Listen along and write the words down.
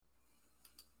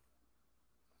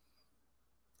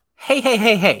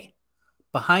Hey.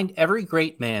 Behind every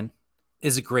great man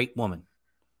is a great woman.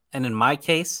 And in my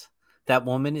case, that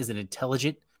woman is an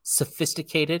intelligent,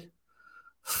 sophisticated,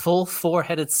 full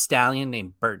four-headed stallion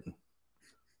named Burton.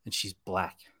 And she's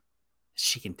black.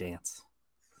 She can dance.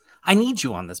 I need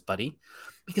you on this, buddy,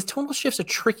 because tonal shifts are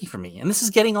tricky for me, and this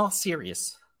is getting all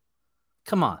serious.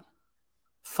 Come on.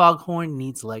 Foghorn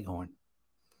needs Leghorn.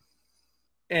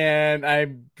 And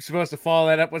I'm supposed to follow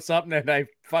that up with something, and I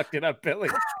fucked it up, Billy.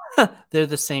 They're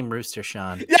the same rooster,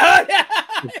 Sean. Yeah.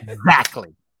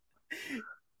 Exactly.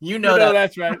 You know that.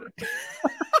 That's right.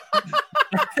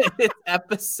 It's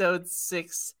episode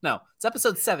 6. No, it's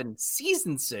episode 7,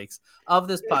 season 6 of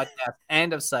this podcast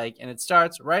and of Psych, and it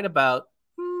starts right about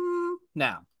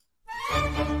now.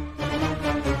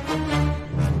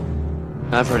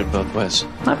 I've heard it both ways.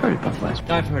 I've heard it both ways.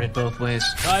 I've heard it both ways.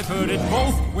 I've heard it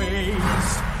both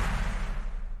ways.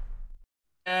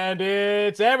 And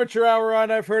it's Amateur Hour on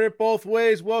I've Heard It Both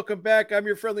Ways. Welcome back. I'm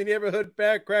your friendly neighborhood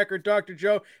backcracker, Dr.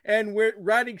 Joe, and we're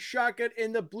riding shotgun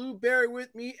in the Blueberry.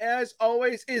 With me, as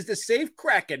always, is the safe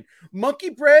cracking,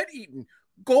 monkey bread eating,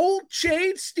 gold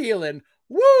chain stealing,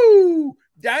 woo,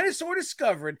 dinosaur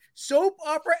discovering, soap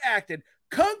opera acting,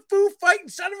 kung fu fighting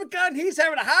son of a gun. He's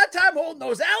having a hard time holding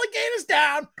those alligators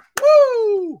down.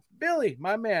 Woo! Billy,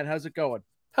 my man, how's it going?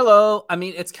 Hello. I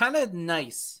mean, it's kind of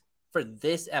nice for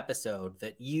this episode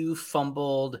that you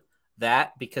fumbled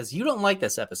that because you don't like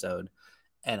this episode,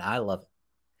 and I love it.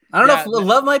 I don't know if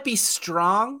love might be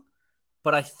strong,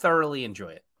 but I thoroughly enjoy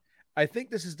it. I think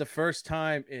this is the first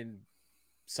time in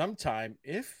some time,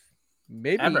 if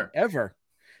maybe ever,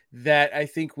 that I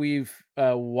think we've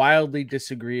wildly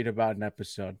disagreed about an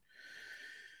episode.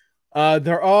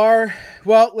 Before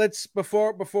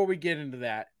we get into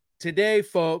that, today,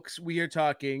 folks, we are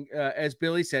talking, as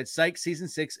Billy said, Psych Season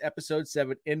 6, Episode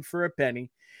 7, In for a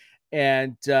Penny.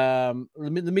 And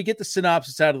let me get the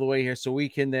synopsis out of the way here so we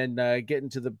can then get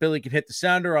into Billy can hit the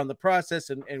sounder on the process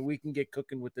and we can get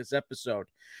cooking with this episode.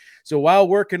 So while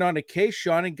working on a case,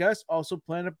 Shawn and Gus also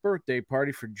plan a birthday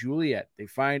party for Juliet. They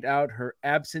find out her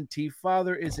absentee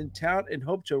father is in town and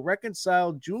hope to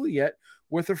reconcile Juliet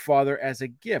with her father as a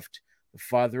gift. The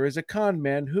father is a con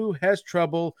man who has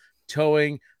trouble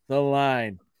towing the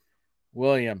line.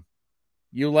 William,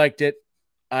 you liked it.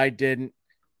 I didn't.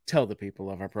 Tell the people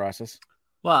of our process.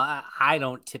 Well, I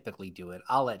don't typically do it.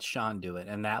 I'll let Sean do it,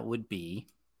 and that would be...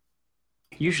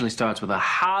 Usually starts with a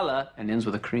holla and ends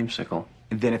with a creamsicle.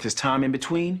 And then if there's time in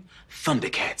between,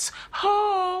 Thundercats.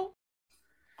 Ho!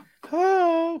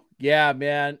 Ho! Yeah,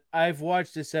 man. I've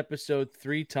watched this episode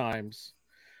 3 times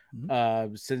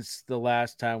since the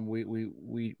last time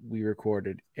we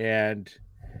recorded, and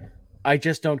I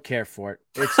just don't care for it.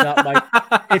 It's not my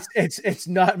it's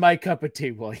not my cup of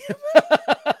tea, William.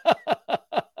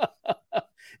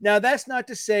 Now, that's not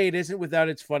to say it isn't without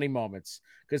its funny moments,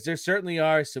 because there certainly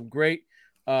are some great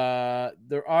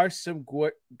some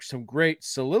great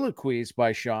soliloquies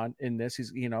by Shawn in this.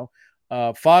 He's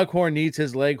Foghorn needs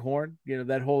his Leghorn.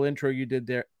 That whole intro you did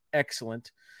there,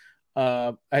 excellent.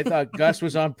 I thought Gus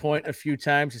was on point a few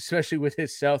times, especially with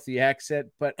his Southie accent.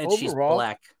 But and overall, she's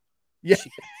black. Yeah, she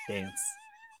can dance.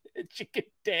 She can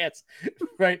dance,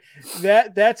 right?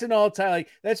 That's an all-time,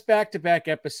 that's back-to-back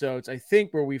episodes, I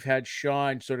think, where we've had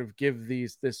Shawn sort of give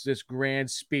this grand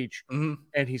speech,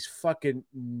 and he's fucking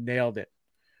nailed it,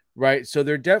 right? So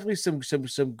there are definitely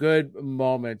some good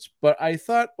moments, but I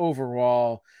thought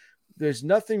overall, there's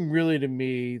nothing really to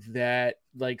me that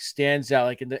stands out.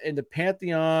 Like in the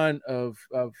pantheon of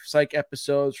Psych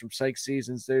episodes from Psych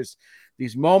seasons, there's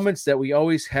these moments that we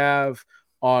always have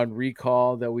on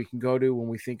recall that we can go to when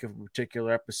we think of a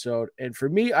particular episode. And for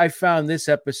me, I found this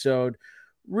episode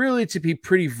really to be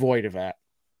pretty void of that.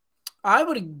 I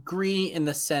would agree in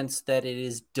the sense that it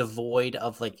is devoid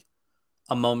of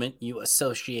a moment you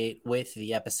associate with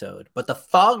the episode. But the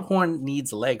Foghorn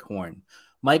needs Leghorn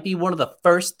might be one of the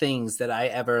first things that I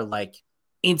ever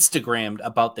Instagrammed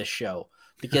about this show,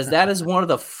 because that is one of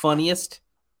the funniest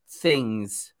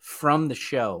things from the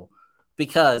show.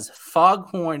 Because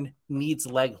Foghorn needs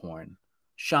Leghorn.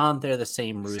 Sean, they're the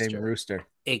same rooster. Same rooster.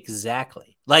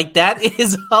 Exactly. That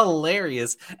is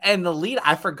hilarious. And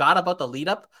I forgot about the lead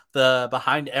up. The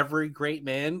behind every great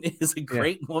man is a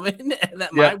great woman, and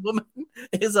that my woman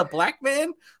is a black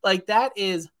man. That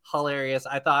is hilarious.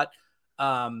 I thought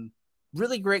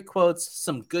really great quotes,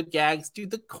 some good gags. Dude,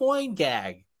 the coin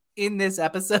gag in this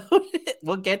episode,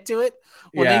 we'll get to it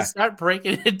when they start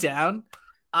breaking it down.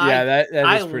 That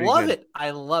is pretty love good. it.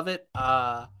 I love it.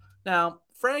 Now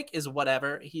Frank is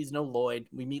whatever. He's no Lloyd.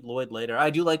 We meet Lloyd later. I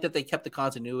do like that they kept the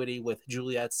continuity with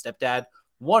Juliet's stepdad.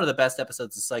 One of the best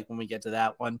episodes of Psych when we get to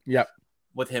that one. Yep.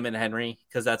 with him and Henry,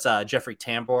 because that's Jeffrey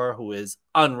Tambor, who is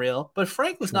unreal. But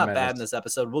Frank was not bad in this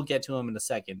episode. We'll get to him in a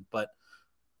second. But,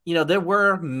 there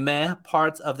were meh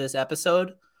parts of this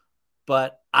episode,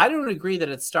 but I don't agree that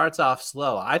it starts off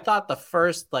slow. I thought the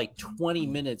first 20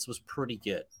 minutes was pretty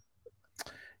good.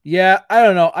 Yeah, I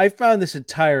don't know. I found this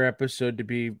entire episode to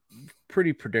be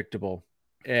pretty predictable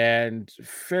and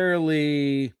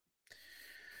fairly...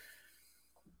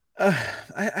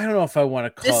 I don't know if I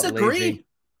want to call it lazy.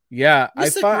 Yeah,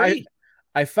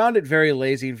 I found it very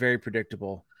lazy and very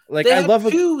predictable. I love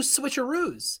two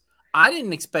switcheroos. I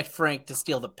didn't expect Frank to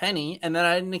steal the penny, and then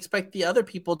I didn't expect the other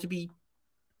people to be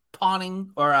pawning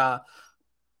or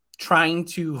trying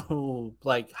to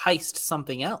heist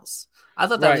something else. I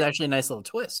thought that was actually a nice little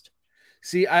twist.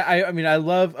 See, I mean, I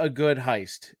love a good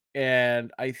heist,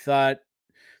 and I thought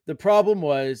the problem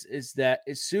is that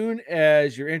as soon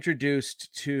as you're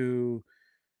introduced to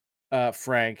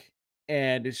Frank,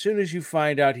 and as soon as you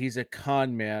find out he's a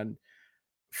con man,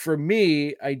 for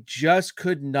me, I just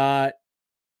could not,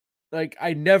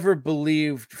 I never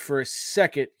believed for a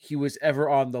second he was ever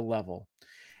on the level.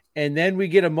 And then we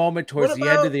get a moment towards the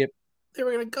end of the... They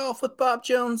were going to golf with Bob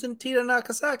Jones and Tito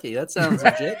Nakasaki. That sounds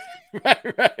legit.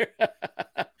 Right.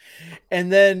 And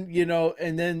then,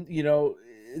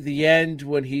 the end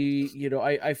when he,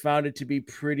 I found it to be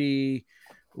pretty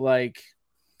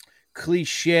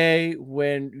cliche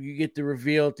when you get the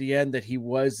reveal at the end that he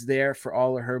was there for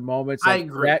all of her moments. I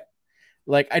agree.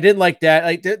 I didn't like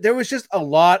that. There was just a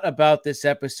lot about this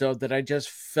episode that I just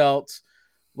felt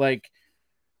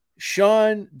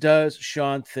Shawn does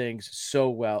Shawn things so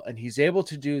well, and he's able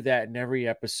to do that in every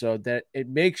episode that it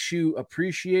makes you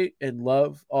appreciate and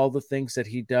love all the things that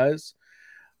he does.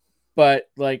 But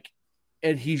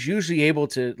and he's usually able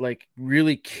to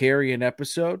really carry an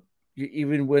episode,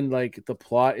 even when the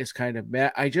plot is kind of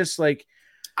mad. I just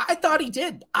I thought he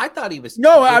did. I thought he was.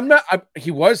 No, I'm not.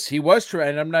 He was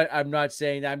trying. I'm not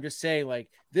saying that. I'm just saying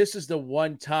this is the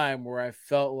one time where I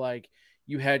felt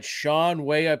you had Shawn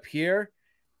way up here,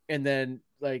 and then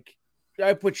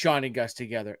I put Shawn and Gus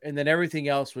together, and then everything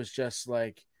else was just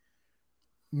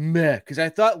meh. Because I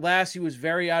thought Lassie was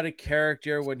very out of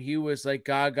character when he was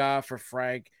gaga for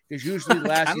Frank. Because usually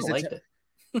Lassie's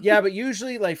yeah, but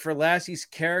usually for Lassie's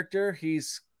character,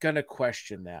 he's gonna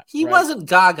question that. He wasn't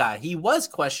gaga. He was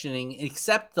questioning,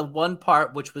 except the one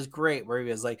part which was great, where he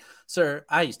was like, "Sir,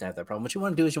 I used to have that problem. What you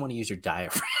want to do is you want to use your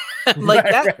diaphragm."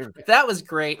 That was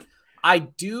great.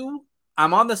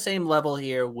 I'm on the same level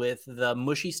here with the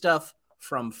mushy stuff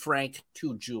from Frank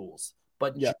to Jules,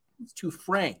 but Jules to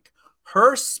Frank,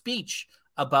 her speech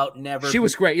about never. She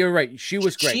was great. You're right. She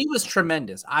was great. She was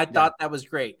tremendous. I thought that was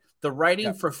great. The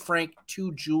writing for Frank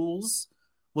to Jules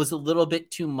was a little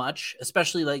bit too much,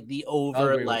 especially the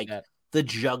over the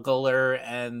juggler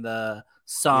and the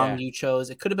song you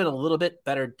chose. It could have been a little bit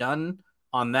better done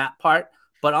on that part,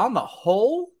 but on the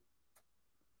whole,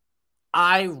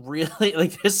 I really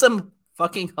there's some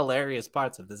fucking hilarious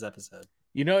parts of this episode.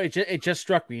 It just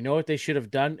struck me. You know what they should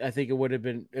have done? I think it would have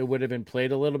been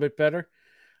played a little bit better.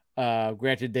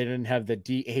 Granted, they didn't have the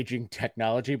de-aging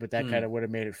technology, but that kind of would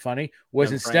have made it funny.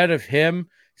 Instead of him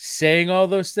saying all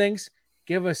those things,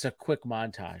 give us a quick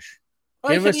montage.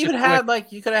 Well, you could have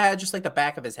had just the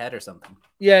back of his head or something.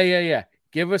 Yeah.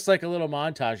 Give us a little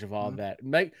montage of all of that.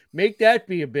 Make that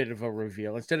be a bit of a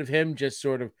reveal instead of him just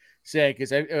sort of saying,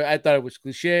 because I thought it was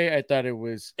cliche. I thought it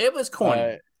was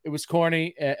corny. It was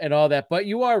corny and all that. But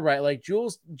you are right.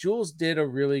 Jules did a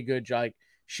really good job.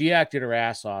 She acted her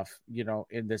ass off,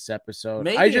 in this episode.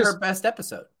 Maybe her best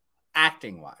episode,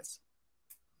 acting wise.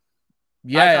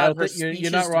 Yeah, her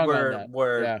you're not wrong on that.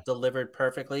 Were delivered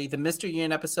perfectly. The Mr.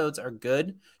 Yin episodes are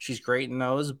good. She's great in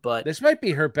those, but this might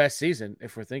be her best season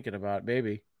if we're thinking about it,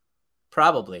 maybe.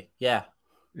 Probably, yeah.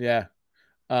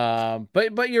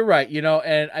 But you're right,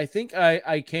 and I think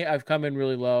I've come in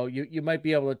really low. You might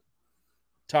be able to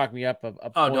talk me up.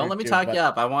 Don't let me talk you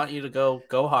up. I want you to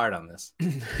go hard on this.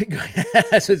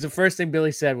 So the first thing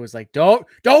Billy said was don't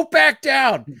back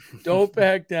down, don't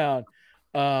back down.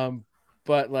 But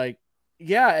I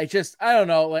don't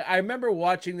know. I remember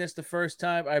watching this the first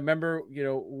time. I remember,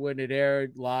 when it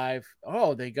aired live.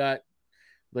 Oh,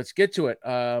 let's get to it.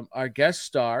 Our guest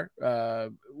star,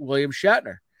 William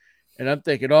Shatner. And I'm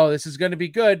thinking, oh, this is going to be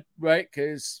good, right?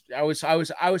 Because I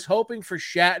was hoping for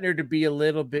Shatner to be a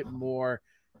little bit more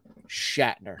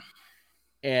Shatner,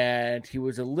 and he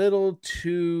was a little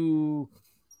too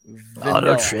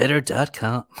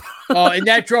Autotrader.com. Oh, and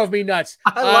that drove me nuts.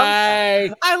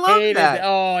 I love that.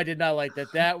 Oh, I did not like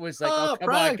that. That was come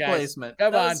on, guys. Placement.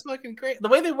 Come on. Was fucking great. The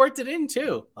way they worked it in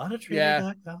too.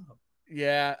 Autotrader.com.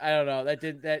 Yeah, I don't know. That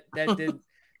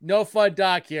no fun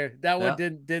doc here. That one Yeah.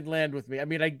 didn't land with me. I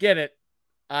mean, I get it.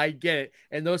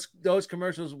 And those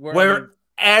commercials were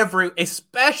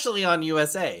especially on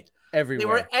USA. everywhere. They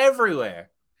were everywhere.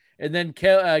 And then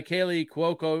Kaylee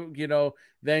Cuoco,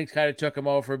 then kind of took them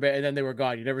over for a bit, and then they were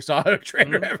gone. You never saw a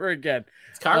trailer ever again.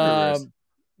 It's car reverse.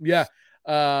 Yeah.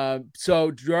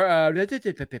 So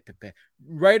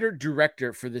writer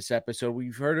director for this episode,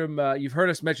 we've heard him. You've heard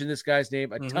us mention this guy's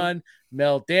name a ton.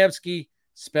 Mel Damsky,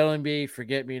 Spelling Bee,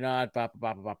 Forget Me Not. He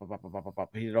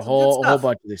did a whole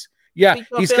bunch of this. Yeah,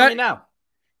 he's got now.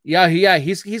 Yeah.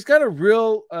 He's got a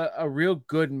real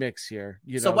good mix here.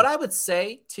 So what I would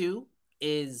say too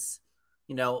is,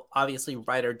 obviously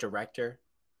writer director,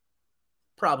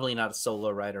 probably not a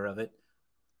solo writer of it.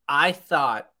 I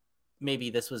thought maybe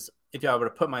this was, if I were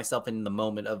to put myself in the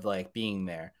moment of like being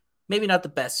there, maybe not the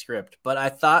best script, but I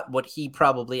thought what he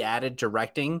probably added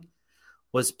directing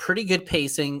was pretty good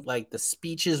pacing. Like the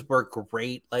speeches were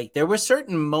great. Like there were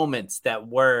certain moments that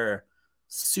were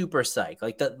super psych.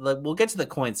 Like we'll get to the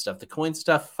coin stuff. The coin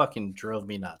stuff fucking drove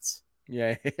me nuts.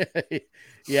 Yeah.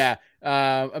 Yeah.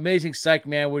 Amazing Psych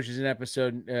Man, which is an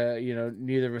episode,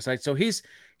 neither of us like. So he's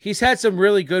had some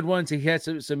really good ones. He had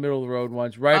some middle of the road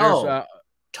ones. Writers,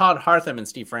 Todd Hartham and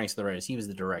Steve Franks, the writers. He was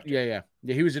the director. Yeah.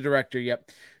 He was the director.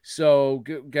 Yep. So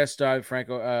guest star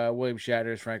William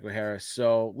Shatner, Franco Harris.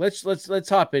 So let's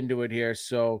hop into it here.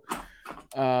 So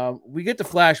we get the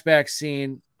flashback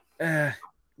scene. The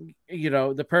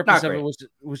purpose of it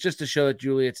was just to show that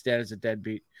Juliet's dad is a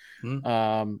deadbeat. Mm-hmm.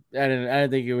 I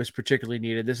didn't think it was particularly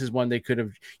needed. This is one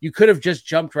you could have just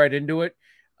jumped right into it.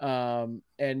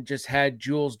 And just had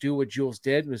Jules do what Jules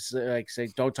did, was like say,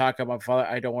 don't talk about my father.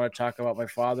 I don't want to talk about my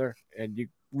father. And you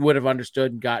would have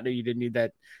understood and gotten it. You didn't need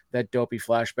that dopey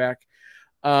flashback.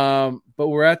 But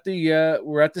we're at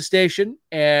the station,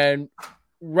 and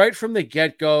right from the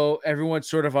get-go, everyone's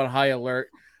sort of on high alert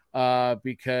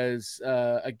because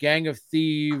a gang of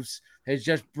thieves has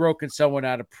just broken someone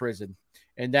out of prison.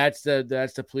 And that's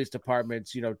the police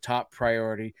department's, top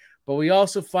priority. But we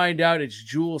also find out it's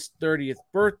Jules' 30th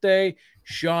birthday.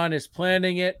 Shawn is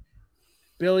planning it.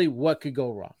 Billy, what could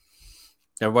go wrong?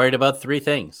 They're worried about three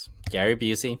things: Gary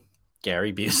Busey,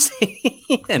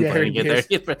 and burning it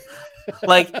there.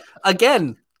 Like,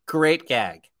 again, great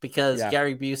gag because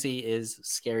Gary Busey is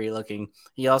scary looking.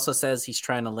 He also says he's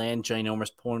trying to land ginormous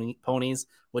ponies,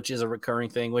 which is a recurring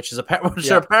thing, which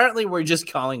apparently we're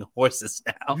just calling horses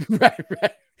now.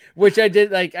 Right. Which I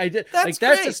did. That's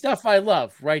the stuff I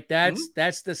love, right? That's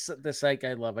the Psych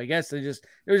I love. I guess there was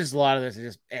just a lot of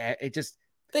this.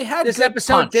 They had this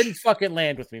episode punch. Didn't fucking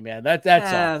land with me, man. That's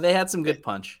all. They had some good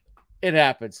punch. It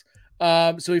happens.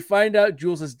 So we find out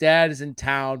Jules' dad is in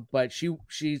town, but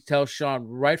she tells Shawn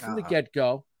right from the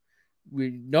get-go,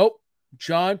 nope,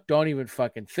 Shawn, don't even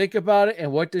fucking think about it.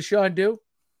 And what does Shawn do?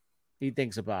 He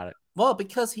thinks about it. Well,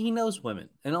 because he knows women,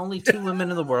 and only two women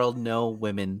in the world know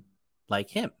women like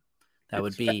him. That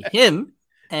would be him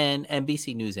and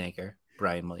NBC News anchor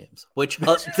Brian Williams, which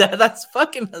that's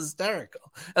fucking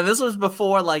hysterical. And this was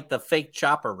before like the fake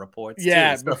chopper reports.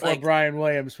 Yeah, too. before Brian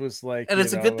Williams was like, and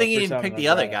it's a good thing he didn't pick the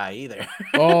other guy either.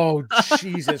 Oh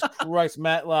Jesus Christ,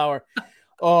 Matt Lauer!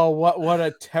 Oh, what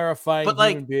a terrifying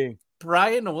human being.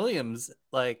 Brian Williams,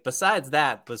 like besides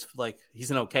that, was like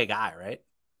he's an okay guy, right?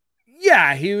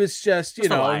 Yeah, he was just he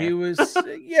was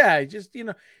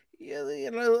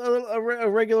a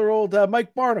regular old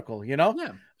Mike Barnacle, for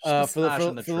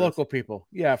the local people.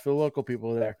 Yeah, for the local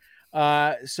people there.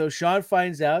 So Shawn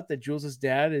finds out that Jules'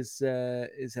 dad is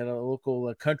at a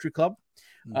local country club.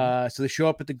 Mm-hmm. So they show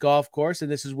up at the golf course,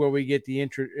 and this is where we get the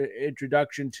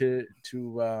introduction to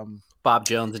Bob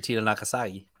Jones and Tito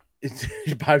Nakasagi.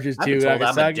 Bob Jones,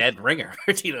 I'm a dead ringer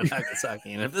for Tito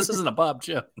Nakasagi, and if this isn't a Bob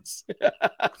Jones.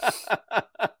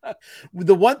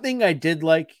 The one thing I did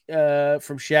like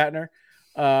from Shatner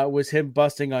was him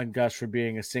busting on Gus for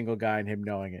being a single guy and him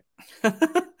knowing it.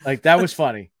 Like that was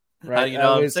funny. Right? How do you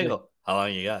know I'm single? How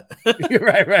long you got?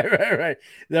 Right.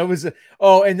 That was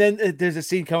and then there's a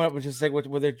scene coming up which is like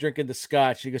where they're drinking the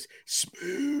scotch. He goes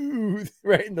smooth,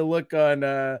 right? And the look on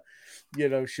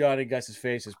Shawn and Gus's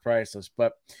face is priceless.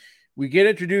 But we get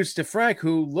introduced to Frank,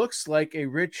 who looks like a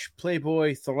rich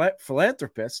playboy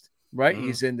philanthropist, right? Mm.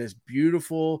 He's in this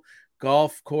beautiful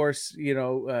golf course,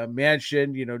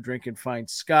 mansion, drinking fine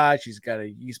scotch.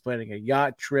 He's planning a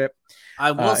yacht trip.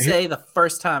 I will say the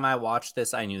first time I watched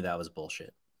this, I knew that was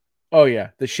bullshit. Oh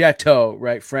yeah. The chateau,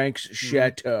 right? Frank's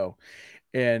chateau.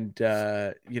 And,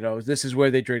 this is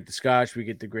where they drink the scotch. We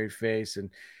get the great face, and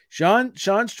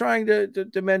Shawn's trying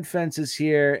to mend fences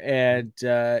here. And,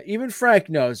 even Frank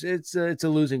knows it's a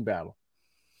losing battle.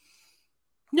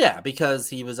 Yeah, because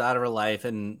he was out of her life,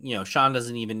 and Shawn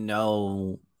doesn't even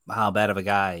know how bad of a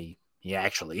guy he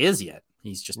actually is yet.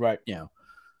 He's just right.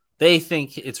 They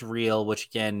think it's real, which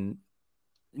again,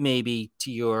 maybe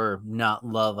to your not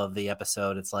love of the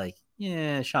episode, it's like,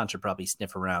 yeah, Shawn should probably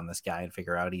sniff around this guy and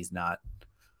figure out he's not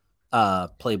a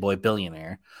Playboy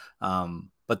billionaire.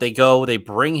 But they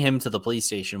bring him to the police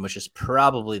station, which is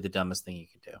probably the dumbest thing you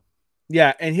could do.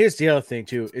 Yeah, and here's the other thing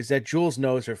too, is that Jules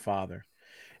knows her father.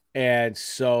 And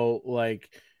so like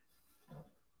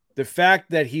the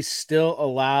fact that he's still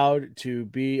allowed to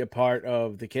be a part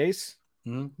of the case,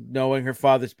 knowing her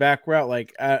father's background,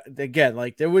 like again,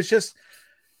 like there was just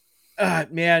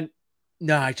man,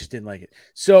 no, I just didn't like it.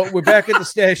 So we're back at the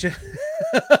station.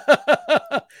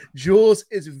 Jules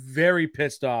is very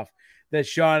pissed off that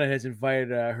Shauna has invited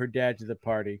her dad to the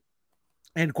party.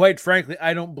 And quite frankly,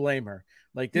 I don't blame her.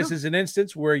 Like this is an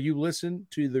instance where you listen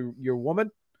to your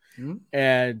woman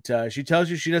and she tells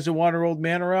you she doesn't want her old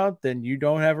man around, then you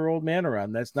don't have her old man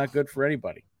around. That's not good for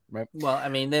anybody. Right. Well, I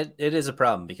mean, it is a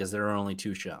problem because there are only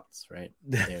two Shawns, right?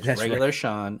 There's regular right.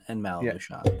 Shawn and Malibu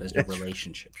Shawn. There's no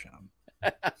relationship Shawn.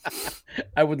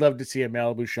 I would love to see a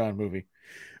Malibu Shawn movie.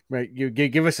 Right. You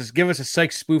give us a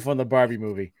Psych spoof on the Barbie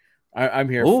movie. I'm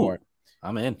here for it.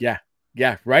 I'm in. Yeah.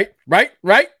 Yeah. Right.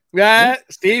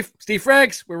 Steve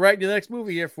Franks, we're writing the next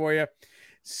movie here for you.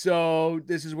 So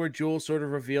this is where Jules sort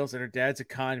of reveals that her dad's a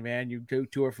con man. You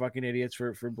two are fucking idiots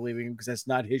for believing him because that's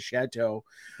not his chateau.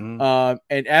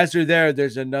 And as they're there,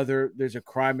 there's a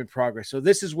crime in progress. So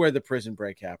this is where the prison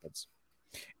break happens.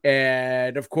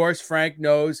 And of course, Frank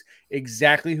knows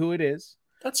exactly who it is.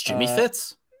 That's Jimmy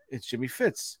Fitz. It's Jimmy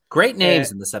Fitz. Great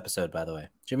names in this episode, by the way.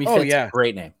 Jimmy Fitz, yeah.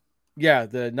 Great name. Yeah,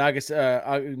 the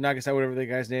Nagasaki, whatever the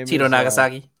guy's name Tito is.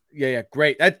 Nagasaki. Yeah,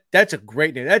 great. That's a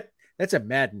great name. That's a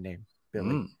Madden name,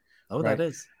 Billy. Oh, right? That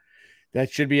is.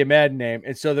 That should be a Madden name.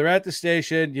 And so they're at the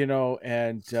station,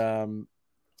 and I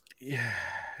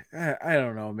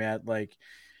don't know, man. Like,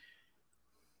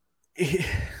 you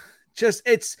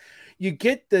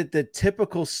get the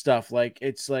typical stuff. Like,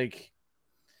 it's like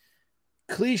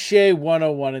cliche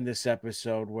 101 in this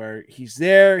episode where he's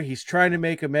there, he's trying to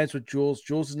make amends with Jules.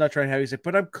 Jules is not trying to have, he's like,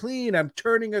 but I'm clean, I'm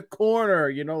turning a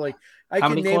corner, like how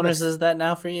many corners is that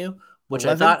now for you? Which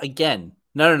 11? I thought again,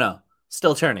 no,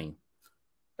 still turning.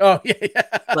 Oh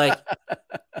yeah. Like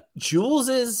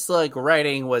Jules's like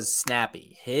writing was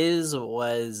snappy. His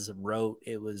was rote.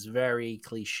 It was very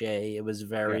cliche. It was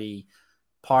very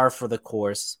par for the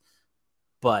course.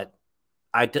 But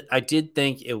I did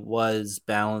think it was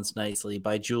balanced nicely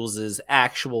by Jules's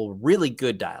actual really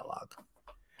good dialogue.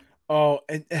 Oh,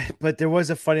 but there was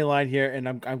a funny line here, and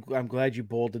I'm glad you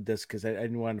bolded this because I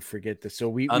didn't want to forget this. So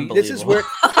we this is where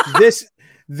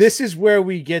this is where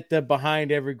we get the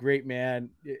behind every great man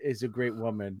is a great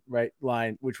woman, right,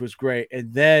 line, which was great.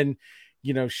 And then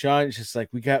Shawn's just like,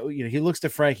 we got, he looks to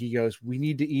Frank, he goes, we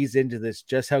need to ease into this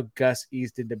just how Gus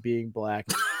eased into being black.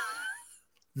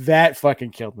 That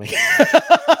fucking killed me.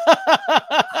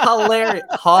 Hilarious.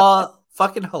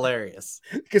 Fucking hilarious.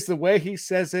 Because the way he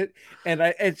says it, and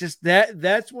it's just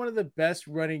that's one of the best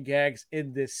running gags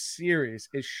in this series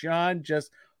is Shawn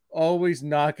just always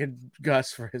knocking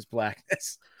Gus for his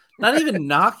blackness. Not even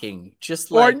knocking, just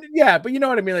like, but you know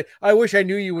what I mean? Like, I wish I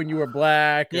knew you when you were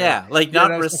black. Or, like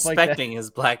not respecting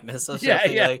his blackness. Or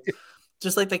something. Like,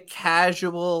 just like the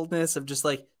casualness of just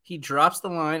like, he drops the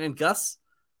line and Gus,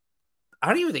 I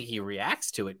don't even think he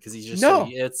reacts to it because he's just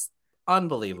it's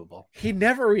unbelievable. He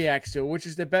never reacts to it, which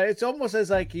is the best. It's almost as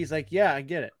like he's like, yeah, I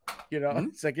get it.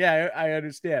 It's like, yeah, I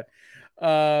understand.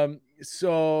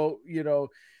 So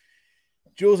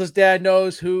Jules's dad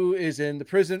knows who is in the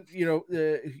prison.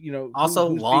 Also,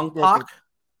 Long Pock,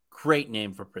 great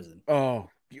name for prison. Oh,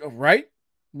 right.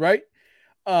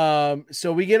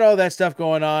 So we get all that stuff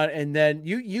going on, and then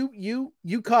you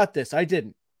caught this. I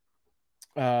didn't.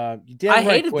 I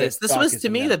hated this. This was to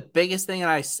me the biggest thing,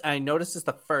 and I noticed this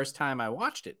the first time I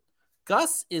watched it.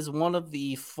 Gus is one of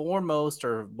the foremost,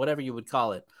 or whatever you would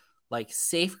call it, like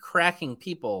safe cracking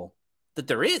people that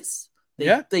there is.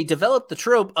 They developed the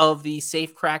trope of the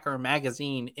Safe Cracker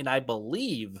magazine, and I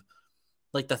believe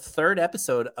like the third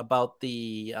episode about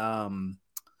the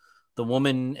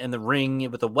woman and the ring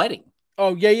with the wedding.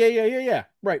 Oh yeah.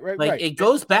 Right. Like it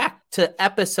goes back to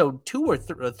episode 2 or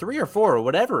 3 or 4 or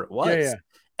whatever it was. Yeah.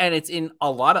 And it's in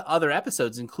a lot of other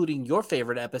episodes, including your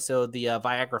favorite episode, the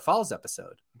Viagra Falls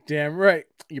episode. Damn right.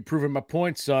 You're proving my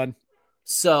point, son.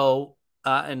 So,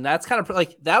 and that's kind of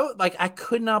like that. Like I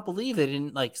could not believe it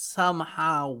didn't like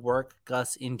somehow work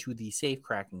Gus into the safe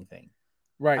cracking thing.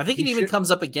 Right. I think it even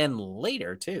comes up again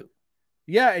later too.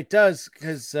 Yeah, it does.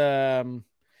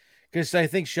 Because I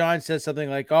think Shawn says something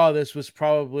like, "Oh, this was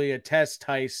probably a test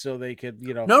heist, so they could,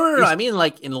 No. I mean,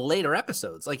 like in later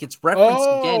episodes, like it's referenced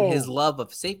again his love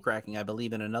of safe cracking, I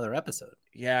believe, in another episode.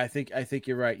 Yeah, I think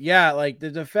you're right. Yeah, like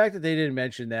the fact that they didn't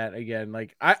mention that again,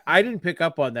 like I didn't pick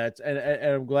up on that, and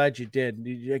I'm glad you did.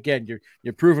 Again,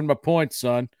 you're proving my point,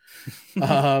 son. It's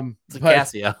a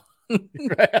Casio.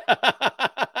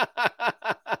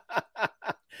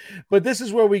 But this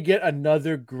is where we get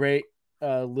another great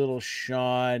little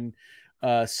Shawn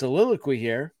soliloquy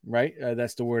here, right?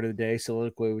 That's the word of the day.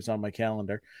 Soliloquy was on my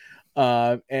calendar.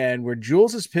 And where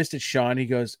Jules is pissed at Shawn, he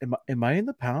goes, Am I in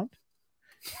the pound?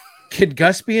 Can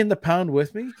Gus be in the pound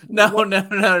with me? No.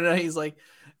 He's like,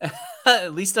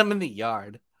 at least I'm in the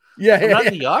yard. I'm not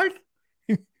in the yard?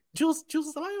 Jules,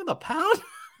 am I in the pound?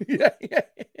 Yeah.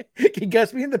 Can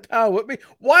Gus be in the pound with me?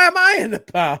 Why am I in the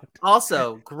pound?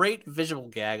 Also, great visual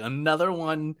gag. Another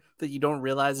one that you don't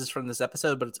realize is from this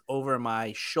episode, but it's over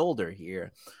my shoulder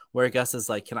here, where Gus is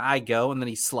like, "Can I go?" And then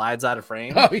he slides out of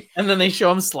frame, and then they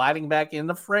show him sliding back in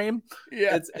the frame.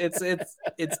 Yeah,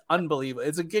 it's unbelievable.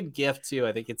 It's a good GIF too.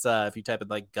 I think it's if you type in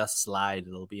like Gus slide,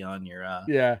 it'll be on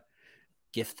your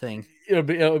GIF thing. It'll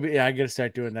be. Yeah, I gotta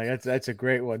start doing that. That's a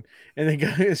great one. And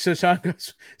then so Shawn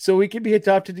goes, "So we can be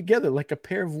adopted together like a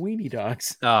pair of weenie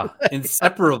dogs." Oh,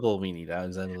 inseparable weenie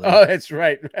dogs. I believe. Oh, that's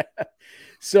right.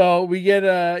 So we get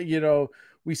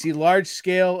we see large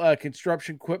scale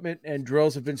construction equipment and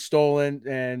drills have been stolen,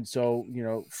 and so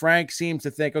Frank seems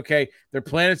to think, okay, they're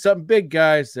planning something big,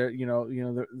 guys. They're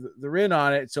they're in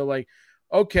on it. So like,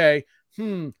 okay,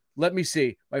 let me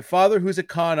see. My father, who's a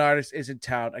con artist, is in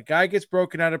town. A guy gets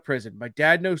broken out of prison. My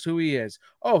dad knows who he is.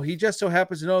 Oh, he just so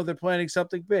happens to know they're planning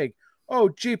something big. Oh,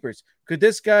 jeepers. Could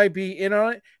this guy be in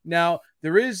on it? Now,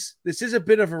 this is a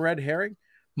bit of a red herring,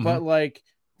 but like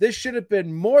this should have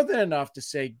been more than enough to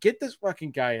say, get this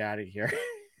fucking guy out of here.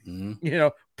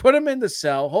 Put him in the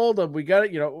cell. Hold him. We got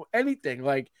it. Anything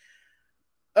like,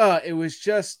 it was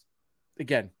just,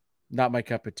 again, not my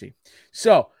cup of tea.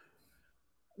 So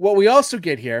what we also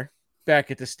get here back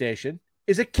at the station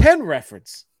is a Ken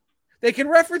reference. They can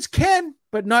reference Ken,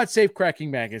 but not Safe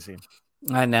Cracking Magazine.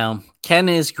 I know. Ken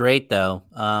is great though.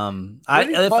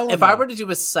 If I were to do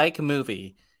a Psych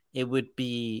movie, it would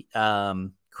be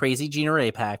Crazy Gina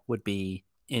Rapak would be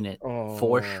in it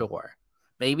for sure.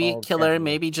 Maybe Killer,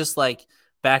 maybe just like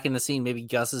back in the scene, maybe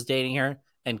Gus is dating her,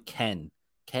 and Ken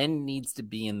needs to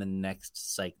be in the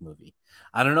next Psych movie.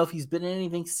 I don't know if he's been in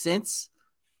anything since,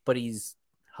 but he's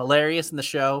hilarious in the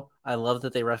show. I love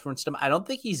that they referenced him. I don't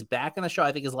think he's back in the show.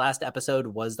 I think his last episode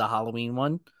was the Halloween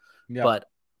one, but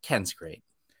Ken's great.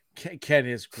 Ken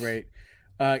is great.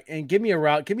 And give me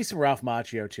some Ralph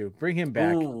Macchio too. Bring him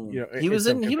back. Ooh, he was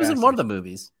in one of the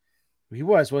movies. He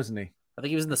wasn't he? I think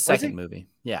he was in the second movie.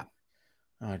 Yeah.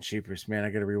 Oh, jeepers, man! I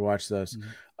got to rewatch those.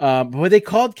 But when they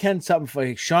called Ken something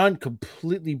funny, Shawn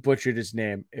completely butchered his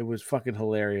name. It was fucking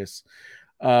hilarious.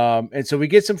 And so we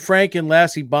get some Frank and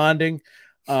Lassie bonding,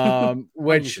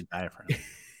 which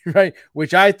right,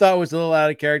 which I thought was a little out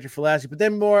of character for Lassie. But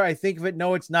then more I think of it,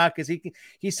 no, it's not, because he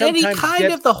sometimes and he kind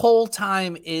of the whole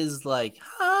time is like,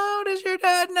 how does your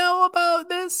dad know about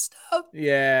this stuff?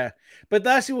 Yeah, but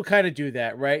Lassie will kind of do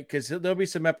that, right? Because there'll be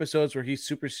some episodes where he's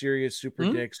super serious,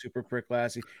 super dick, super prick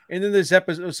Lassie, and then there's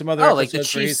some other episodes like the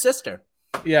Chief's sister.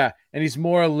 Yeah, and he's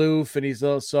more aloof, and he's a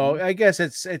little. So I guess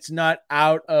it's not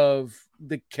out of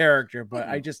the character, but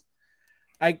I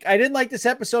didn't like this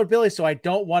episode, Billy, so I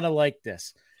don't want to like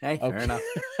this. Hey, fair enough.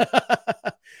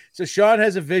 So Shawn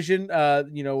has a vision,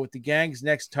 what the gang's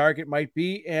next target might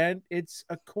be, and it's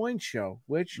a coin show,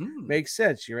 which makes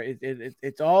sense. You're right.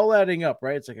 It's all adding up,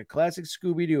 right? It's like a classic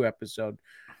Scooby-Doo episode.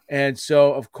 And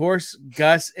so, of course,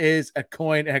 Gus is a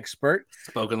coin expert.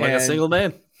 Spoken like a single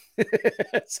man.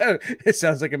 So it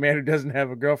sounds like a man who doesn't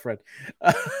have a girlfriend.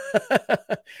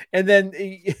 And then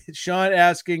Shawn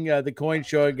asking the coin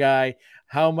show guy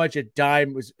how much a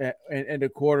dime was and a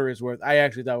quarter is worth. I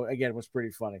actually thought, again, was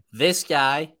pretty funny. This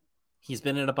guy, he's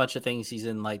been in a bunch of things. He's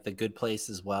in like The Good Place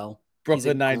as well.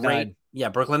 Brooklyn Nine-Nine. Yeah,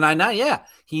 Brooklyn Nine-Nine. Yeah.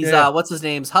 He's what's his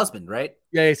name's husband, right?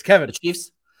 Yeah, he's Kevin. The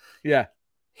Chiefs. Yeah.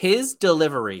 His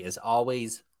delivery is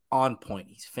always on point.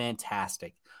 He's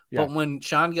fantastic. Yeah. But when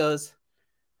Shawn goes,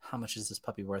 how much is this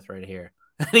puppy worth right here?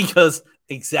 And he goes,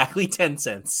 exactly 10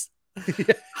 cents.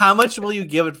 Yeah. How much will you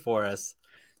give it for us?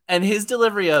 And his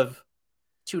delivery of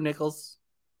 2 nickels,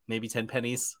 maybe 10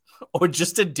 pennies, or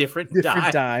just a different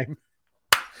dime.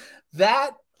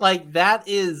 That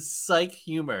is Psych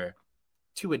humor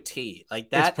to a T.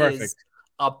 Like that is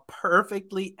a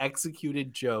perfectly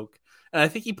executed joke. And I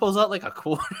think he pulls out like a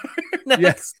quarter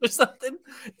next or something.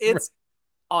 It's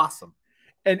awesome.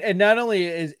 And not only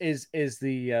is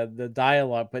the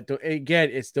dialogue, but again,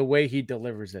 it's the way he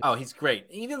delivers it. Oh, he's great.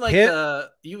 Even like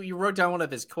you wrote down one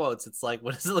of his quotes. It's like,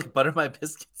 what is it, like, butter my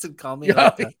biscuits and call me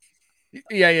like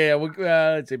yeah.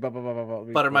 Let's see,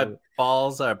 butter my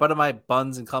balls or butter my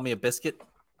buns and call me a biscuit.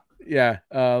 Yeah.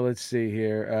 Let's see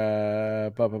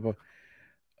here.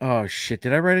 Oh shit,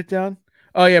 did I write it down?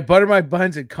 Oh yeah, butter my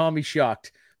buns and call me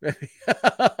shocked.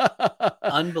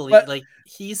 Unbelievable. Like,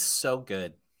 he's so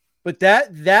good. But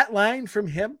that line from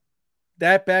him,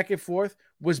 that back and forth,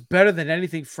 was better than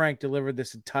anything Frank delivered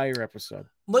this entire episode.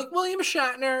 Like, William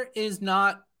Shatner is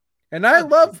not, and I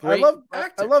love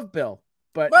Bill,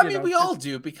 but well, I mean, we all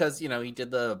do, because he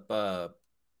did the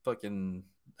fucking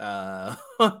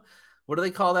what do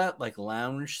they call that? Like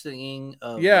lounge singing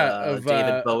of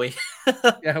David Bowie.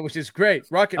 Yeah, which is great.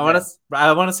 Rocket Man.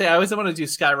 I want to say I always want to do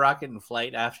Skyrocket and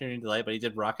Flight, Afternoon Delight, but he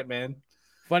did Rocket Man.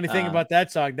 Funny thing about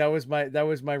that song, that was my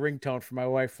ringtone for my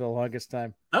wife for the longest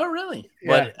time. Oh, really?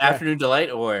 What, Afternoon Delight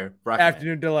or Rocket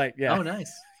Afternoon Delight? Yeah. Oh,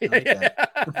 nice.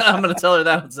 I'm gonna tell her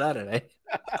that on Saturday.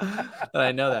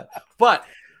 I know that. But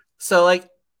so, like,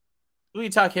 we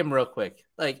talk him real quick.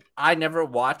 Like, I never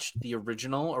watched the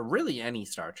original or really any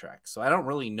Star Trek, so I don't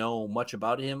really know much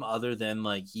about him other than,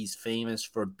 like, he's famous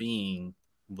for being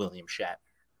William Shatner.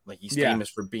 Like, he's famous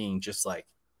for being just like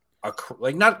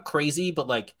not crazy, but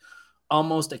like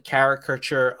almost a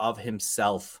caricature of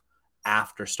himself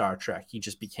after Star Trek. He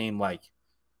just became like,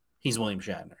 he's William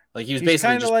Shatner. Like, he's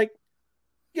basically kind of like,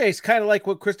 he's kind of like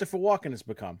what Christopher Walken has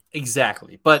become.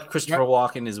 Exactly. But Christopher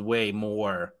Walken is way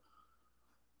more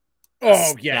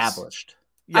established.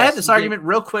 Yes, I had this argument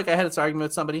real quick. I had this argument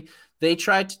with somebody. They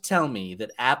tried to tell me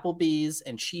that Applebee's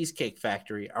and Cheesecake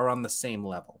Factory are on the same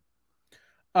level.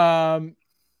 No,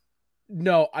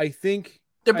 I think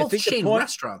they're both chain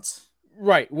restaurants.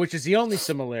 Right, which is the only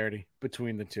similarity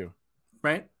between the two.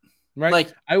 Right.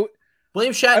 Like,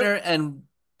 William Shatner and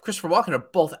Christopher Walken are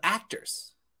both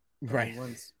actors. Right.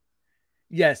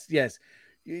 Yes.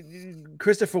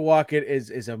 Christopher Walken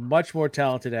is a much more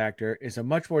talented actor, is a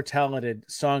much more talented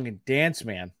song and dance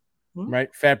man, right?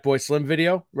 Fat Boy Slim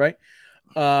video, right?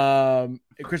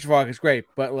 Christopher Walken is great,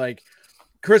 but like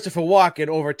Christopher Walken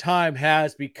over time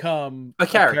has become a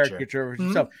caricature of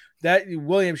himself. That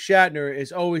William Shatner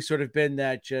has always sort of been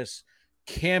that just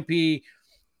campy,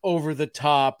 over the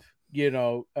top, kind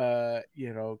of guy.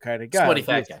 Sweaty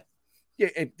fat guy.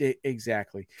 Yeah,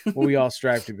 exactly. What we all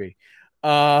strive to be.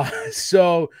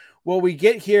 So what we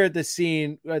get here at the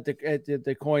scene at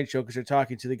the coin show, because they're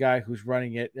talking to the guy who's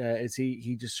running it, is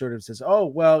he just sort of says, "Oh,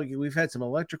 well, we've had some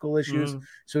electrical issues,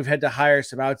 so we've had to hire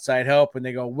some outside help." And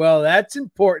they go, "Well, that's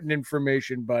important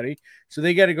information, buddy." So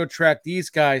they got to go track these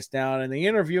guys down, and they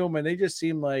interview them, and they just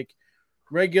seem like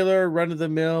regular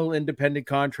run-of-the-mill independent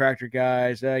contractor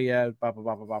guys. But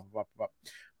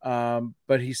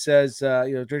he says,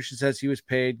 Tristan says he was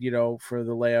paid, for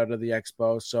the layout of the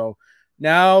expo. So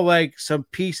now, like, some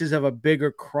pieces of a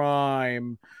bigger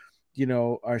crime,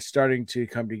 are starting to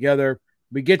come together.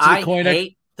 We get to the coin. I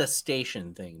hate the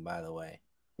station thing, by the way.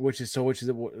 What's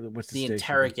the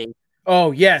interrogation?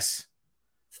 Oh, yes.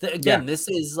 Again, this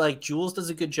is like Jules does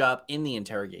a good job in the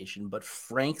interrogation, but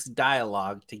Frank's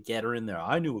dialogue to get her in there.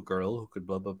 I knew a girl who could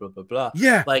blah, blah, blah, blah, blah.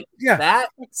 Yeah. That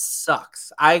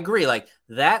sucks. I agree. Like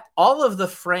that, all of the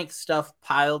Frank stuff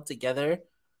piled together,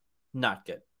 not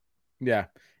good. Yeah.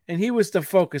 And he was the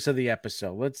focus of the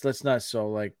episode. Let's not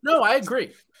No, I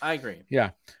agree.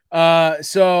 Yeah.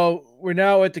 So we're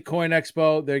now at the Coin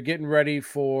Expo. They're getting ready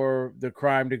for the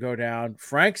crime to go down.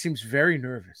 Frank seems very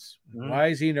nervous. Why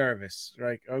is he nervous?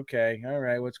 Like, okay, all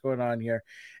right, what's going on here?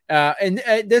 And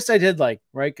this I did like,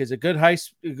 right? Because a good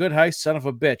heist, son of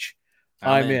a bitch.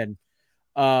 I'm in.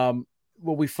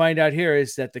 What we find out here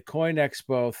is that the Coin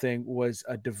Expo thing was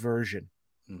a diversion.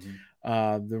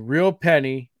 The real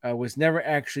Penny was never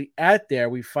actually at there.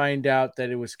 We find out that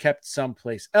it was kept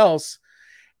someplace else,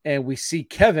 and we see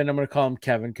Kevin. I'm going to call him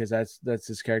Kevin because that's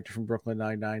his character from Brooklyn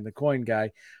Nine-Nine, the coin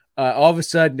guy. All of a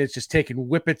sudden, it's just taking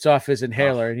whippets off his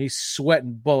inhaler, and he's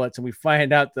sweating bullets. And we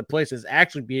find out the place is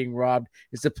actually being robbed.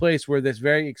 It's the place where this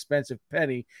very expensive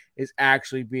penny is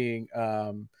actually being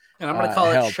and I'm going to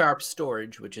call held. it Sharp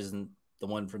Storage, which isn't the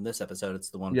one from this episode. It's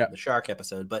the one from the Shark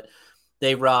episode, but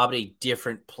they robbed a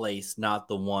different place, not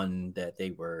the one that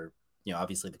they were,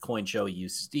 obviously the coin show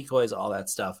uses decoys, all that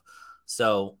stuff.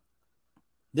 So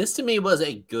this to me was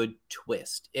a good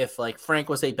twist. If like Frank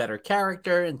was a better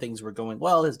character and things were going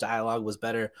well, his dialogue was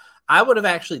better, I would have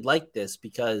actually liked this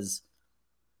because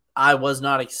I was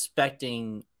not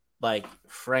expecting like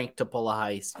Frank to pull a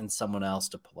heist and someone else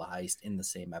to pull a heist in the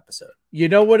same episode. You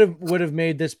know what would have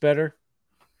made this better?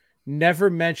 never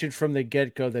mentioned from the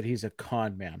get-go that he's a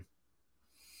con man.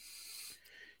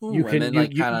 Ooh, and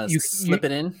then kind of slip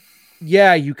it in.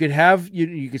 Yeah, you could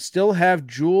still have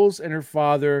Jules and her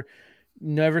father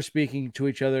never speaking to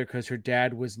each other because her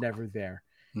dad was never there.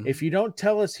 Mm-hmm. If you don't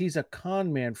tell us he's a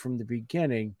con man from the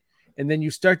beginning, and then you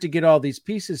start to get all these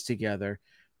pieces together,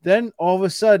 then all of a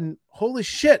sudden, holy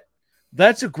shit,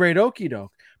 that's a great okie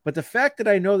doke. But the fact that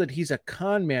I know that he's a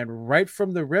con man right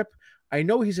from the rip, I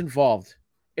know he's involved.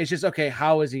 It's just, okay,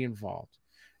 how is he involved?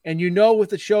 And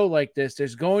with a show like this,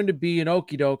 there's going to be an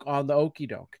okie doke on the okie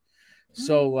doke.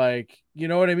 So, like, you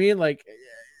know what I mean? Like,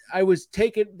 I was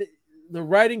taken, the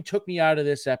writing took me out of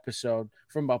this episode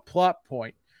from a plot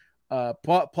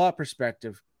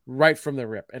perspective right from the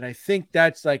rip. And I think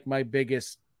that's like my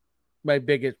biggest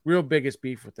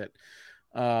beef with it.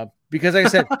 Because like I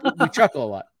said, we chuckle a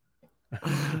lot.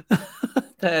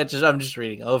 I'm just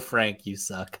reading. Oh, Frank, you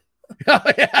suck. Oh,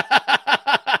 yeah.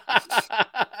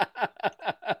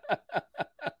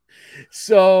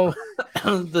 So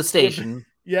the station.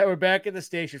 Yeah, we're back at the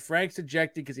station. Frank's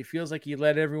ejected because he feels like he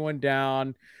let everyone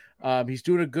down. He's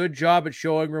doing a good job at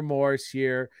showing remorse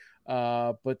here.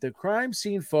 But the crime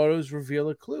scene photos reveal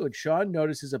a clue. And Shawn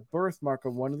notices a birthmark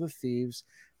on one of the thieves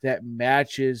that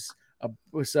matches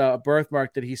a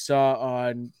birthmark that he saw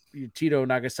on Tito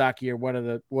Nagasaki or one of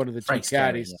the two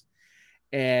caddies. Yeah.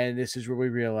 And this is where we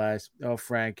realize, oh,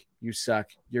 Frank, you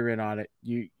suck. You're in on it.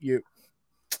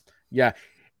 Yeah.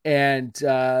 And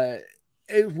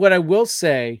what I will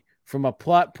say from a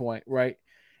plot point, right,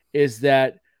 is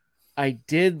that I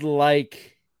did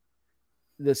like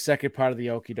the second part of the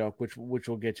okie doke, which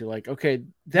will get you like, okay,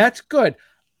 that's good.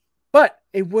 But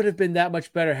it would have been that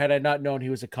much better had I not known he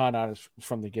was a con artist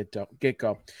from the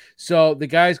get-go. So the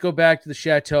guys go back to the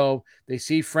chateau. They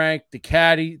see Frank, the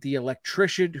caddy, the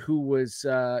electrician who was,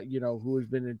 who has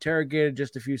been interrogated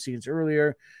just a few scenes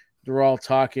earlier. They're all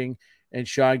talking, and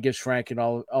Shawn gives Frank an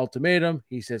ultimatum.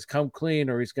 He says, come clean,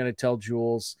 or he's going to tell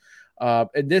Jules.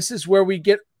 And this is where we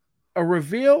get a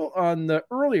reveal on the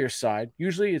earlier side.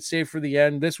 Usually it's saved for the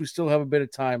end. We still have a bit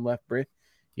of time left, Brie.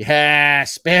 Yeah,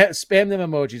 spam them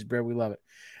emojis, Brie. We love it.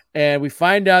 And we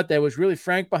find out that it was really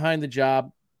Frank behind the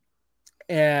job.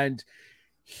 And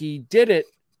he did it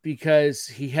because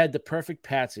he had the perfect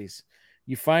patsies.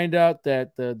 You find out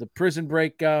that the prison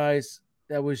break guys,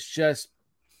 that was just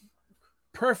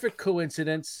perfect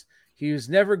coincidence. He was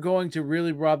never going to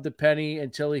really rob the penny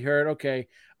until he heard, okay,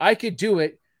 I could do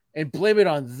it and blame it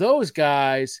on those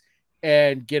guys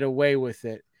and get away with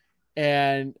it.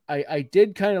 And I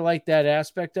did kind of like that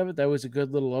aspect of it. That was a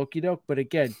good little okie doke. But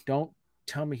again, don't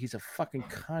tell me he's a fucking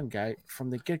con guy from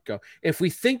the get-go. If we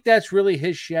think that's really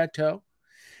his chateau,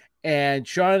 and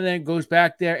Shawn then goes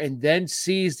back there and then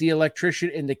sees the electrician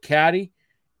in the caddy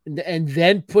and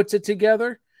then puts it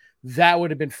together, that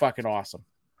would have been fucking awesome.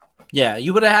 Yeah,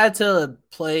 you would have had to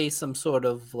play some sort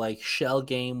of like shell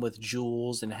game with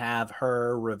Jules and have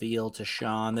her reveal to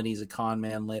Shawn that he's a con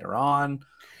man later on,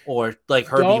 or like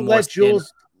her don't be more let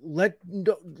Jules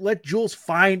let Jules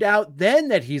find out then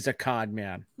that he's a con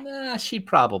man. Nah, she'd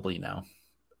probably know.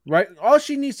 Right? All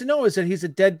she needs to know is that he's a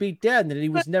deadbeat dad and that he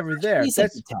was never there. He's a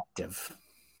detective.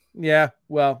 Yeah,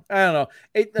 well, I don't know.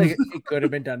 It could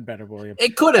have been done better, William.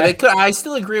 It could have. I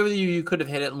still agree with you. You could have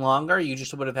hit it longer. You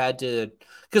just would have had to,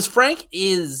 because Frank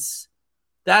is.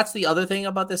 That's the other thing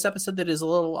about this episode that is a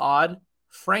little odd.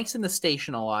 Frank's in the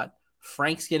station a lot.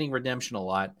 Frank's getting redemption a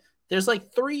lot. There's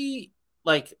like 4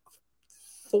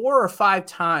 or 5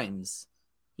 times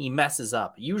he messes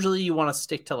up. Usually, you want to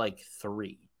stick to like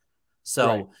 3. So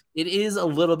right. It is a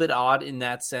little bit odd in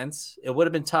that sense. It would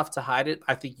have been tough to hide it.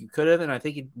 I think you could have, and I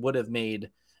think it would have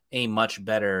made a much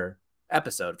better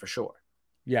episode for sure.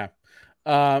 Yeah.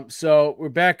 So we're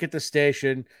back at the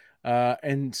station,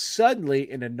 and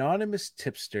suddenly an anonymous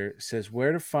tipster says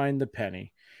where to find the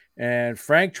penny. And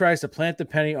Frank tries to plant the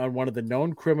penny on one of the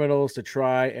known criminals to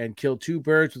try and kill 2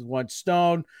 birds with 1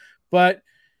 stone. But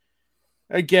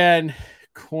again,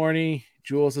 corny.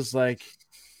 Jules is like,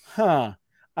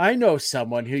 I know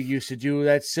someone who used to do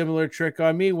that similar trick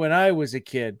on me when I was a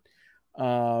kid.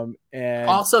 And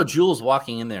also Jules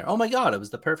walking in there. Oh my God, it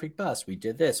was the perfect bus. We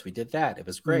did this, we did that. It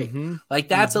was great. Mm-hmm. Like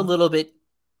that's a little bit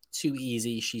too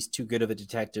easy. She's too good of a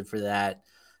detective for that.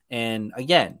 And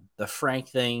again, the Frank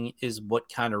thing is what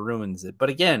kind of ruins it. But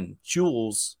again,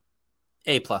 Jules,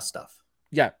 A+ stuff.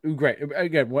 Yeah, great.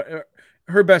 Again,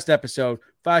 her best episode.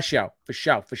 For sure.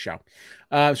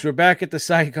 So we're back at the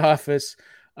psych office.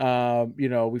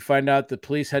 We find out the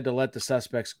police had to let the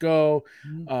suspects go.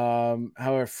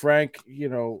 However, Frank,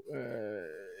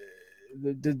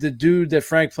 the dude that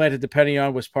Frank planted the penny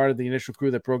on was part of the initial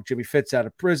crew that broke Jimmy Fitz out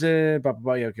of prison. Blah, blah,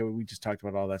 blah. Yeah, okay, we just talked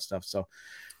about all that stuff. So,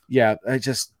 yeah,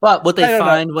 But what they I don't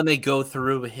find when they go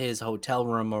through his hotel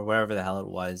room or wherever the hell it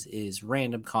was is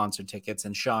random concert tickets.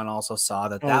 And Sean also saw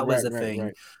that was a thing.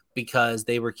 Right. Because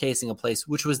they were casing a place,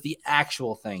 which was the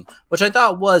actual thing, which I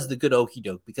thought was the good okie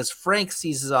doke, because Frank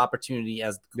sees his opportunity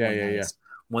as the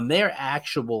when their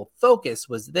actual focus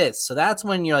was this. So that's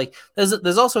when you're like,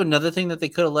 there's also another thing that they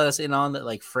could have let us in on, that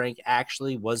like Frank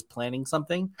actually was planning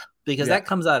something, because that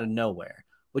comes out of nowhere,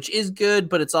 which is good,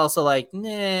 but it's also like,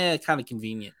 kind of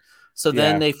convenient. So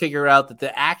then they figure out that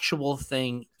the actual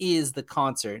thing is the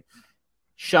concert.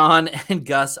 Shawn and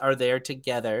Gus are there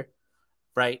together.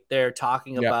 Right, they're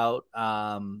talking about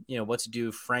what to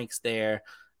do. Frank's there.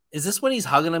 Is this when he's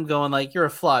hugging him, going like, "You're a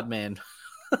flawed man"?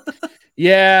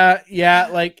 yeah.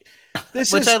 Like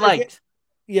this, which I liked.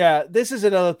 Yeah, this is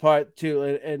another part too,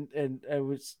 and I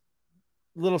was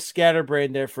a little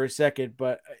scatterbrained there for a second,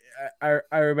 but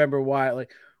I remember why.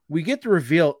 Like, we get the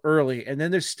reveal early, and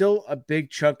then there's still a big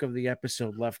chunk of the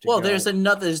episode left to go. There's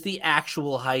the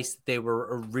actual heist that they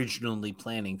were originally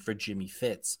planning for Jimmy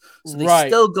Fitz. So they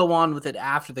still go on with it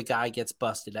after the guy gets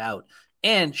busted out.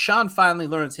 And Shawn finally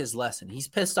learns his lesson. He's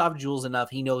pissed off Jules enough.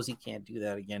 He knows he can't do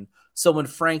that again. So when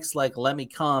Frank's like, "Let me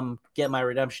come get my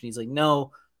redemption," he's like,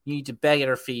 "No, you need to beg at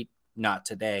her feet. Not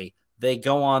today." They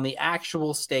go on the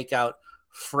actual stakeout.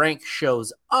 Frank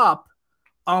shows up,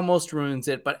 almost ruins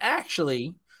it, but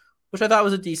actually, which I thought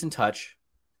was a decent touch,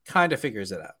 kind of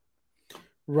figures it out.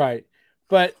 Right.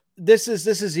 But this is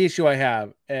the issue I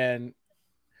have, and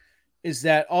is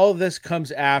that all of this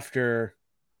comes after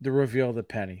the reveal of the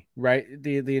penny, right?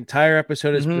 The entire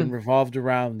episode has been revolved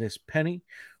around this penny.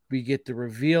 We get the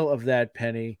reveal of that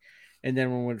penny, and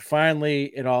then when finally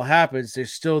it all happens,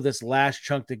 there's still this last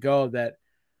chunk to go that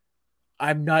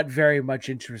I'm not very much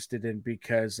interested in,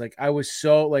 because like I was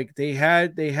so like they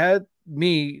had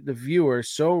me, the viewer,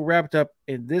 so wrapped up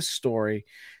in this story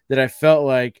that I felt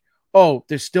like, oh,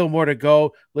 there's still more to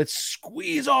go. Let's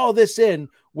squeeze all this in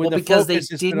when the focus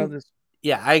has been on this.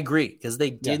 Yeah, I agree, because they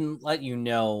didn't let you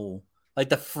know, like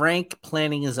the Frank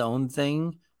planning his own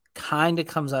thing kind of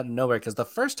comes out of nowhere. Because the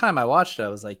first time I watched it, I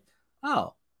was like,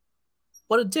 oh,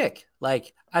 what a dick.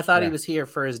 Like, I thought he was here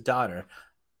for his daughter.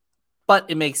 But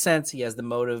it makes sense. He has the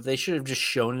motive. They should have just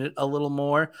shown it a little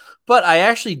more. But I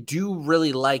actually do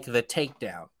really like the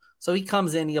takedown. So he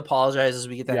comes in, he apologizes.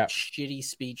 We get that shitty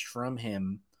speech from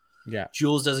him. Yeah.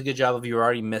 Jules does a good job of, "You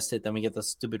already missed it." Then we get the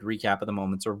stupid recap of the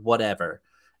moments or whatever.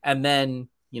 And then,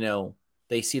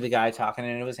 they see the guy talking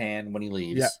into his hand when he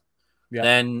leaves. Yeah. Yeah.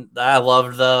 Then I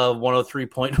loved the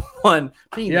 103.1,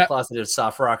 being the closeted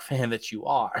soft rock fan that you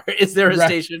are. Is there a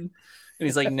station? And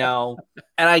he's like, "No."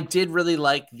 And I did really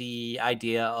like the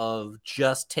idea of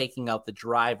just taking out the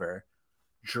driver,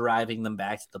 driving them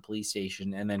back to the police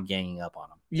station, and then ganging up on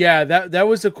them. Yeah, that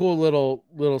was a cool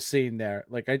little scene there.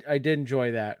 Like I did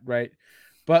enjoy that, right?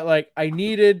 But like I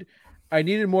needed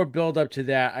more build up to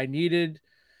that. I needed,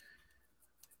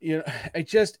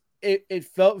 it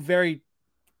felt very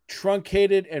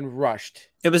truncated and rushed.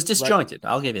 It was disjointed.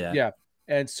 I'll give you that. Yeah.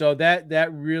 And so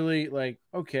that really, like,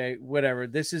 okay, whatever.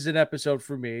 This is an episode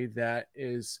for me that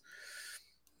is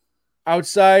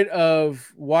outside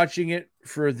of watching it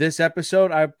for this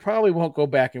episode. I probably won't go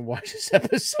back and watch this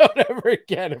episode ever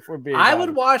again if we're being honest.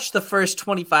 would watch the first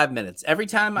 25 minutes. Every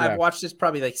time I've watched this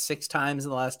probably like 6 times in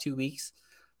the last 2 weeks.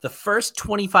 The first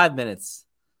 25 minutes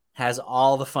has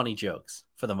all the funny jokes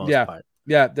for the most part.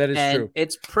 Yeah, that is true.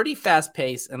 It's pretty fast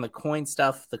paced, and the coin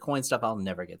stuff I'll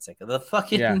never get sick of. The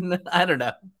fucking, I don't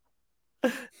know,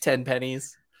 10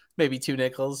 pennies, maybe 2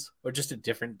 nickels, or just a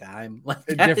different dime. Like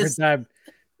a different dime.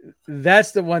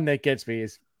 That's the one that gets me,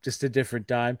 is just a different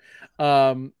dime.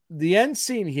 The end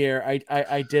scene here,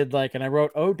 I did like, and I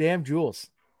wrote, "Oh, damn, Jules,"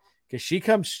 because she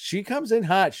comes in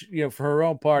hot, for her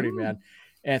own party, man.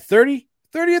 And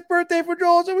 30th birthday for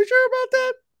Jules. Are we sure about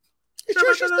that? You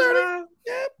sure she's 30?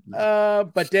 Yeah.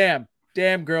 But damn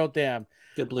girl, damn.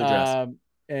 Good blue dress.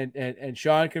 And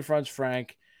Shawn confronts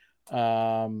Frank.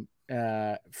 Frank,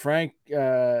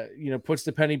 puts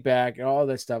the penny back and all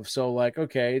that stuff. So like,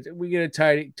 okay, we get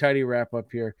a tidy wrap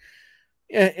up here.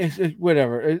 Yeah,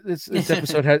 whatever. This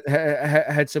episode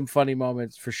had some funny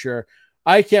moments for sure.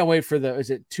 I can't wait for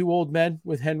is it 2 Old Men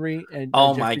with Henry and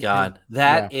oh my God.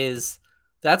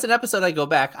 That's an episode I go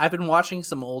back. I've been watching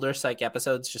some older Psych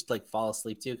episodes just like fall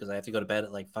asleep to, because I have to go to bed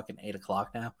at like fucking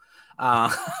 8:00 now.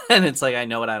 And it's like, I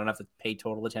know it. I don't have to pay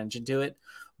total attention to it.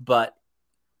 But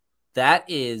that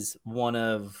is one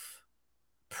of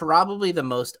probably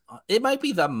it might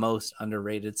be the most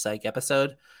underrated Psych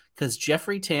episode, because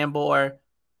Jeffrey Tambor,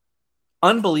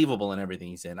 unbelievable in everything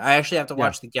he's in. I actually have to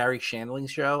watch the Gary Shandling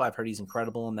show. I've heard he's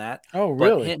incredible in that. Oh,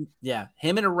 really? But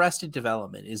him in Arrested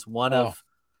Development is one of.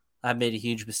 I made a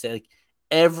huge mistake.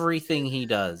 Everything he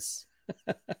does,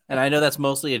 and I know that's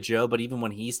mostly a joke, but even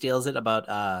when he steals it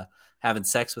about having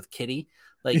sex with Kitty,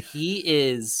 like he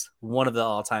is one of the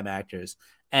all-time actors.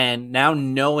 And now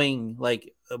knowing,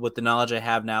 like, with the knowledge I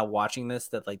have now watching this,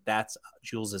 that like that's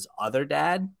Jules's other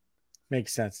dad,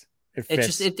 makes sense.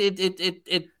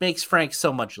 It makes Frank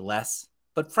so much less.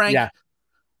 But Frank,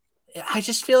 I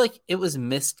just feel like it was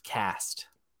miscast.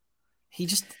 He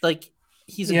just like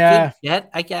he's a good get,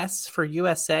 I guess, for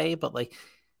USA, but like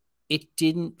it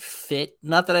didn't fit.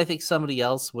 Not that I think somebody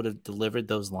else would have delivered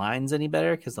those lines any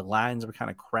better because the lines were kind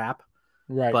of crap.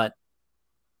 Right. But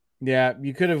yeah,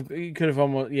 you could have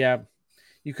almost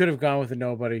you could have gone with a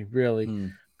nobody,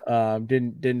 really.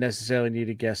 Didn't necessarily need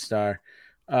a guest star.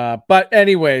 But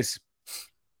anyways,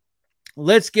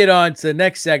 let's get on to the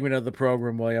next segment of the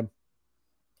program, William.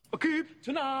 I keep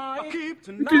tonight.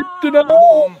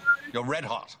 You're red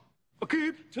hot. I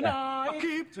keep tonight. I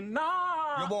keep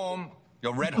tonight. You're warm.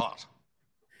 You're red hot.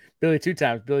 Billy two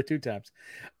times.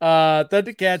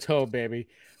 Thundercats ho, baby.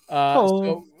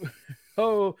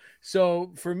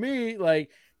 So for me,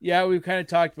 like, we've kind of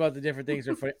talked about the different things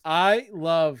that are funny. I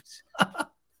loved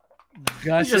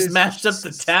Gus's. You just mashed up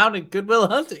the town in Good Will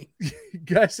Hunting.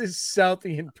 Gus's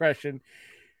Southie impression.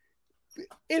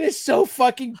 It is so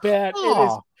fucking bad.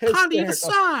 Oh, it is how do you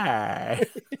decide?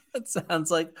 That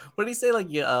sounds like, what do you say? Like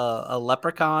a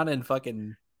leprechaun and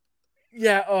fucking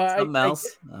something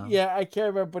else? I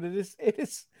can't remember, but it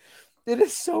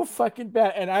is so fucking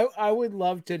bad. And I would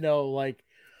love to know, like,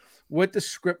 what the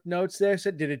script notes there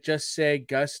said. Did it just say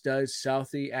Gus does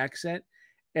Southie accent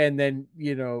and then,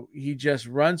 he just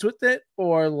runs with it?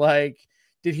 Or like,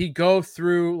 did he go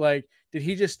through, like, did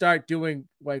he just start doing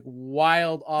like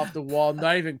wild off the wall,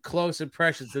 not even close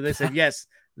impressions? So they said, yes,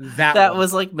 that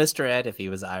was like Mr. Ed if he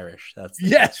was Irish. That's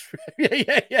yes.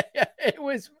 Yeah. It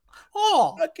was,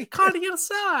 can't get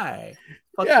aside.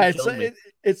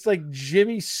 It's like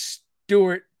Jimmy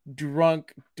Stewart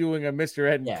drunk doing a Mr.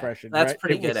 Ed impression. That's right?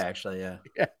 pretty good, actually. Yeah,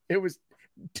 it was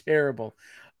terrible.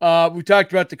 We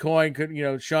talked about the coin,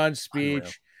 Sean's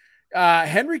speech,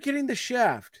 Henry getting the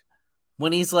shaft.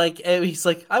 When he's like,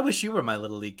 I wish you were my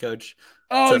little league coach.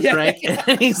 Oh, yeah. Frank.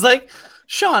 And he's like,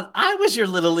 Sean, I was your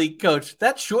little league coach.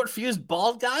 That short fused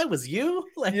bald guy was you?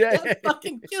 Like, that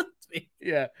fucking killed me.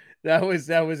 Yeah, that was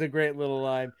a great little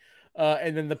line.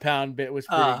 And then the pound bit was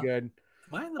pretty good.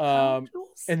 Why the pound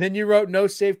tools? And then you wrote No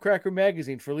Safe Cracker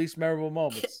Magazine for least memorable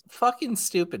moments. Fucking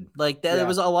stupid. Like, there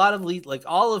was a lot of like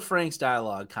all of Frank's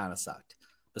dialogue kind of sucked,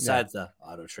 besides the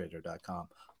autotrader.com.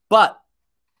 But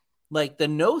like the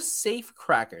no safe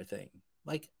cracker thing,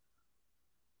 like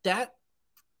that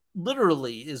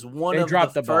literally is one of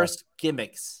the first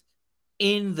gimmicks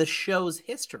in the show's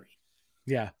history.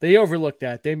 Yeah, they overlooked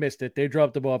that. They missed it. They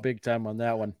dropped the ball big time on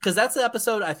that one. Because that's the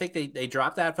episode, I think they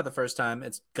dropped that for the first time.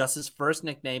 It's Gus's first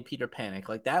nickname, Peter Panic.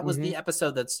 Like that was the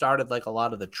episode that started like a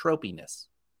lot of the tropiness.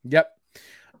 Yep.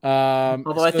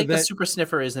 Although I think the Super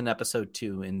Sniffer is in episode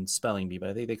 2 in Spelling Bee, but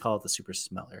I think they call it the Super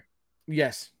Smeller.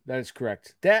 Yes, that is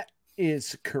correct. That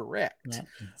is correct.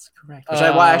 That's correct. Which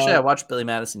I watched Billy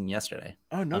Madison yesterday.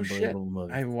 Oh, no shit.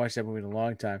 Movie. I haven't watched that movie in a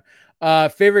long time.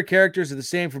 Favorite characters are the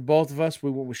same for both of us. We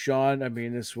went with Sean. I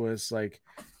mean, this was like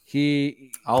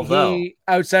he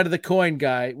outside of the coin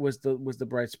guy was the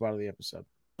bright spot of the episode.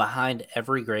 Behind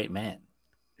every great man.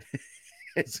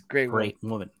 It's a great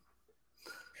woman.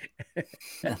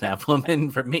 And that woman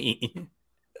for me.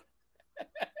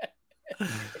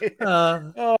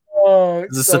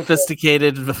 It's a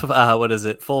sophisticated what is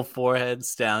it, full forehead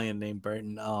stallion named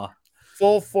Burton.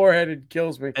 Full foreheaded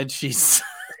kills me. And she's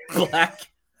black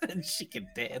and she can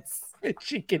dance.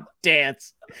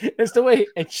 That's the way.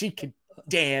 And she can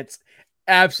dance.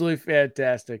 Absolutely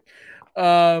fantastic.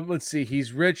 Let's see.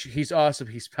 He's rich, he's awesome,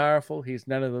 he's powerful, he's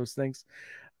none of those things.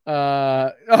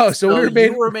 So we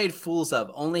were made fools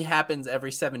of only happens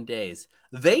every 7 days.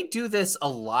 They do this a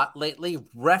lot lately,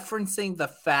 referencing the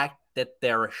fact that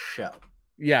they're a show.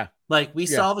 Yeah. Like we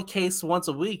solve a case once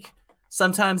a week,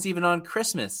 sometimes even on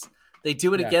Christmas. They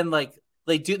do it again. Like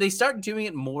they start doing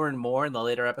it more and more in the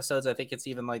later episodes. I think it's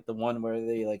even like the one where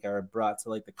they like are brought to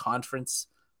like the conference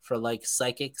for like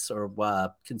psychics or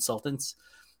consultants.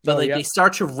 But they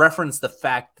start to reference the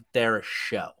fact that they're a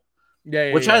show.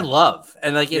 Which I love.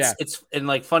 And like it's in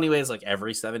like funny ways, like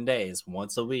every 7 days,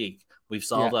 once a week, we've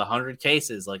solved 100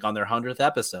 cases like on their 100th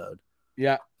episode.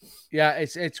 Yeah,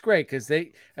 it's great because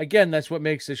that's what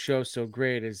makes the show so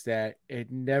great is that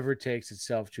it never takes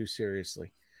itself too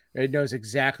seriously. It knows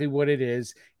exactly what it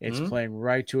is. It's Mhm. playing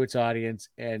right to its audience,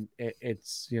 and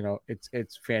it's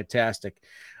fantastic.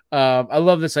 I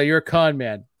love this. You're a con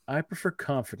man. I prefer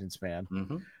confidence, man.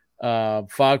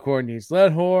 Foghorn needs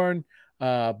Leadhorn.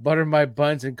 Butter my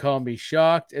buns and call me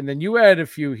shocked. And then you add a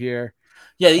few here.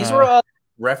 Yeah, these were all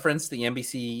referenced. The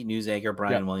NBC news anchor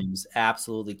Brian Yep. Williams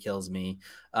absolutely kills me.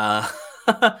 A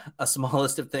small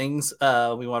list of things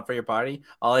we want for your party.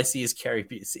 All I see is Carrie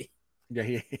Busey.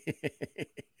 Yeah,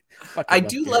 I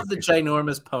do love the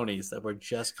ginormous ponies that we're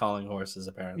just calling horses,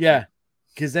 apparently. Yeah,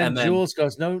 because then And then- Jules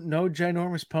goes, no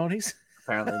ginormous ponies.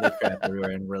 Apparently they crap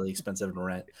everywhere and really expensive to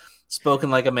rent. Spoken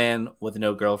like a man with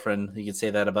no girlfriend. You can say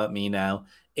that about me now.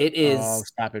 It is. Oh,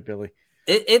 stop it, Billy.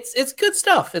 It's good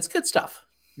stuff. It's good stuff.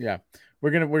 Yeah,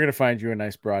 we're gonna find you a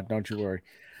nice broad. Don't you worry.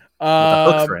 With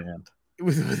a hook for a hand.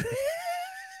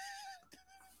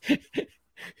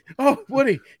 Oh,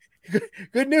 Woody,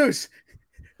 good news.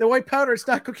 The white powder, it's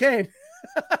not cocaine.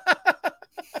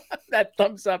 That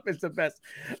thumbs up is the best.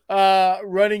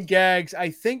 Running gags.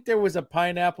 I think there was a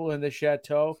pineapple in the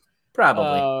chateau.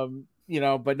 Probably.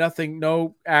 But nothing,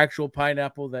 no actual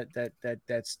pineapple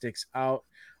that sticks out.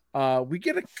 We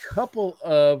get a couple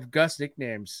of Gus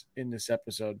nicknames in this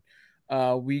episode.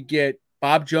 We get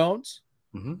Bob Jones,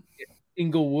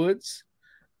 Ingle Woods,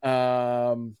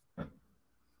 and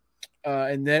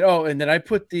then I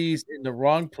put these in the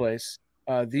wrong place.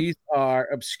 These are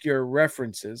obscure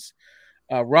references.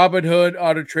 Robin Hood,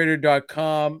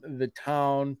 Autotrader.com, The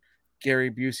Town, Gary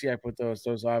Busey. I put those.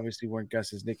 Those obviously weren't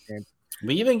Gus's nickname.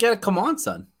 We even get a come on,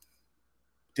 son.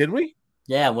 Did we?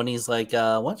 Yeah, when he's like,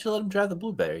 why don't you let him drive the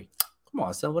blueberry? Come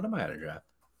on, son. What am I going to drive?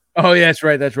 Oh, yeah, that's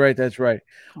right.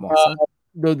 Come on, son.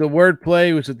 The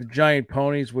wordplay was with the giant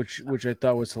ponies, which I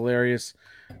thought was hilarious.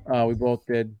 We both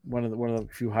did one of the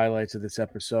few highlights of this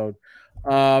episode.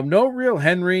 No real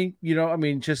Henry,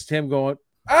 just him going,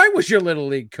 I was your little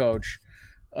league coach.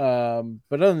 But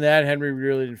other than that, Henry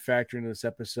really didn't factor into this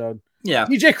episode. Yeah.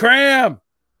 DJ Cram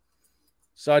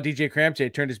saw DJ Cram today,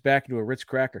 turned his back into a Ritz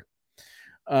cracker.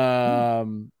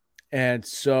 And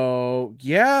so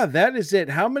that is it.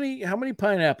 How many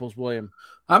pineapples, William?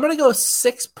 I'm gonna go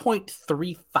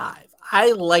 6.35.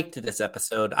 I liked this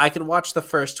episode. I could watch the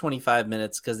first 25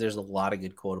 minutes because there's a lot of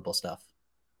good quotable stuff.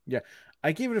 Yeah,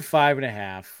 I gave it a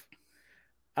 5.5.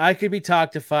 I could be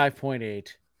talked to 5.8,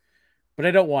 but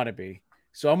I don't want to be.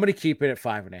 So I'm going to keep it at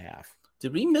 5.5.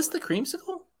 Did we miss the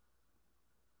creamsicle?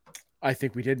 I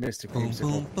think we did miss the creamsicle.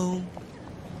 Boom, boom.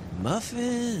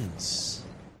 Muffins.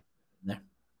 There.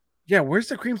 Yeah, where's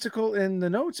the creamsicle in the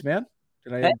notes, man?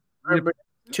 Hey, we're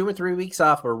 2 or 3 weeks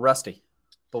off. We're rusty,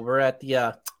 but we're at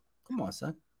the. Come on,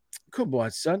 son. Come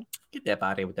on, son. Get that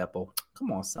body with that bowl.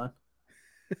 Come on, son.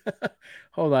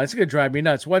 Hold on, it's going to drive me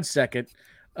nuts. 1 second.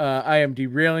 I am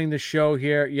derailing the show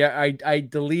here. Yeah, I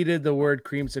deleted the word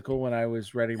creamsicle when I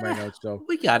was writing my notes. So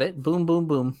we got it. Boom, boom,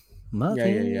 boom.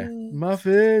 Muffins. Yeah.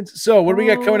 Muffins. So what do we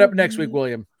got coming up next week,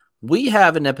 William? We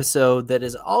have an episode that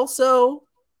is also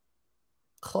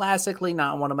classically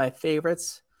not one of my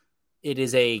favorites. It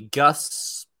is a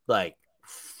Gus, like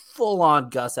full-on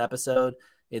Gus episode.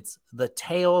 It's The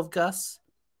Tale of Gus.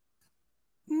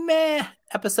 Meh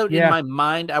episode in my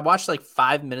mind. I watched like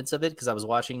 5 minutes of it because I was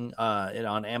watching it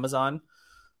on Amazon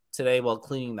today while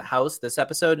cleaning the house, this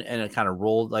episode, and it kind of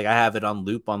rolled. Like I have it on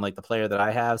loop on like the player that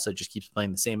I have, so it just keeps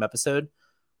playing the same episode.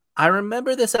 I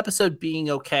remember this episode being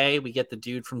okay. We get the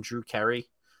dude from Drew Carey,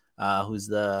 who's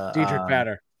the Diedrich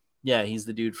Bader. Yeah, he's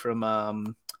the dude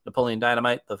from Napoleon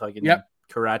Dynamite, the fucking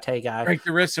karate guy. Break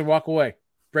the wrists and walk away.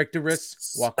 Break the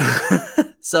wrists, walk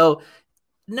away. So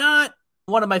not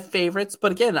one of my favorites,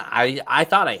 but again, I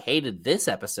thought I hated this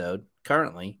episode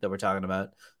currently that we're talking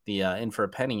about, the In for a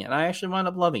Penny, and I actually wound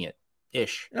up loving it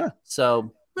ish. Yeah.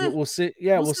 So we'll see.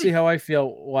 Yeah, we'll see how I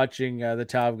feel watching the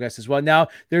Tower of Gus as well. Now,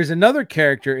 there's another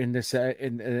character in this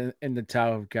in the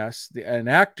Tower of Gus, an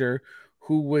actor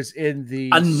who was in the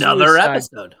another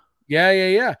episode.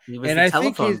 Yeah. He was the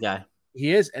telephone guy.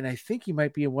 He is, and I think he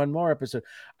might be in one more episode.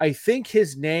 I think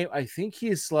his name. I think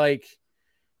he's like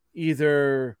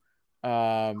either.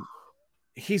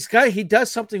 He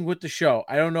does something with the show.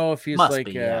 I don't know if he's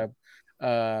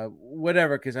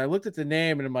whatever, because I looked at the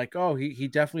name and I'm like, oh, he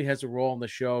definitely has a role in the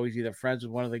show. He's either friends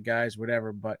with one of the guys,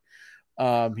 whatever, but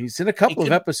he's in a couple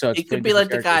of episodes. It could be like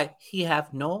the guy, he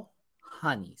have no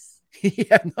honeys.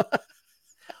 No.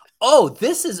 Oh,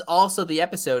 this is also the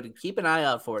episode. Keep an eye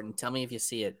out for it and tell me if you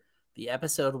see it. The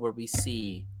episode where we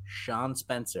see Sean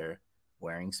Spencer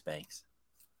wearing Spanx.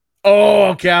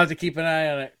 Oh, okay. I'll have to keep an eye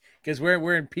on it because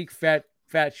we're in peak fat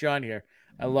Sean here.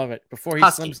 I love it. Before he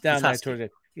slims down towards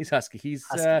it. He's husky. He's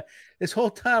Husky. this whole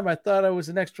time I thought I was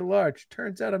an extra large.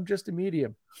 Turns out I'm just a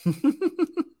medium.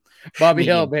 Bobby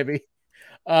Hill, baby.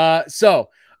 So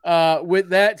with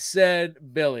that said,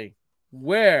 Billy,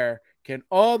 where can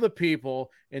all the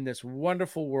people in this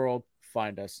wonderful world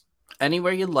find us?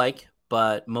 Anywhere you'd like,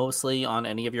 but mostly on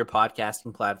any of your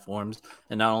podcasting platforms.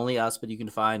 And not only us, but you can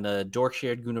find the Dork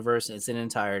Shared Universe in its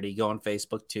entirety. Go on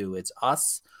Facebook too. It's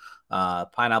us,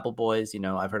 Pineapple Boys. You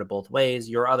know, I've heard it both ways.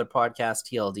 Your other podcast,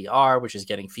 TLDR, which is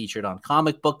getting featured on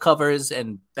comic book covers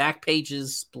and back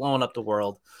pages, blowing up the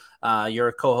world.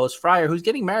 Your co-host Fryer, who's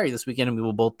getting married this weekend, and we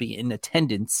will both be in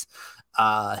attendance.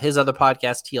 His other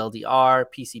podcast, TLDR,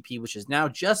 PCP, which is now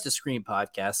just a Screen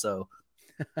podcast. So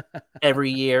every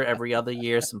year, every other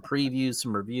year, some previews,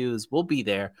 some reviews. We'll be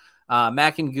there.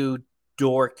 Mac and Goo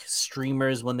Dork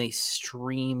streamers when they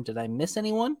stream. Did I miss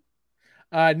anyone?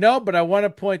 No, but I want to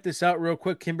point this out real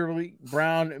quick. Kimberly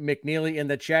Brown McNeely in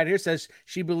the chat here says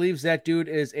she believes that dude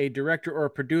is a director or a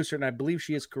producer, and I believe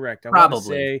she is correct. I want to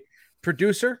say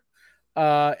producer,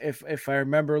 if I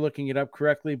remember looking it up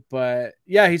correctly. But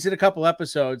yeah, he's in a couple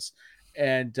episodes,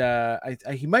 and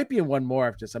he might be in one more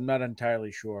of this. I'm not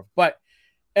entirely sure, but.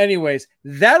 Anyways,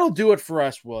 that'll do it for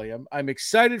us, William. I'm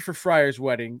excited for Fryer's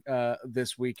wedding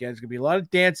this weekend. It's going to be a lot of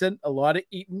dancing, a lot of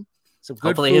eating, some good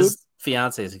Hopefully food. His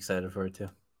fiance is excited for it too.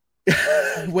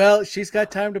 Well, she's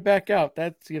got time to back out.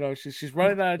 That's, you know, she's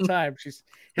running out of time. She's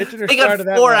hitching her They start got of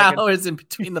that 4 wagon. hours in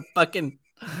between the fucking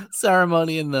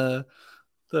ceremony and the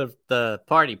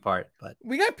party part. But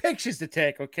we got pictures to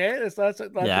take, okay? There's lots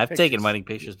of I've pictures. taken wedding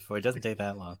pictures before. It doesn't take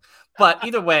that long. But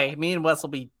either way, me and Wes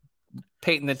will be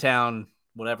painting the town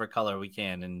whatever color we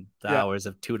can in the hours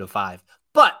of 2 to 5.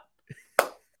 But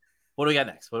what do we got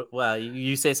next? Well,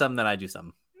 you say something, then I do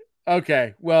something.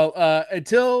 Okay. Well,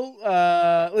 until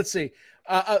let's see.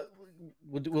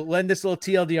 We'll end this little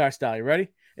TLDR style. You ready?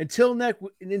 Until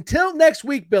next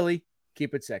week, Billy.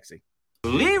 Keep it sexy.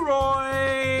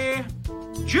 Leroy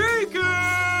Jenkins.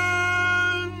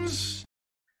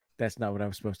 That's not what I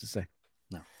was supposed to say.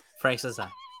 No. Frank says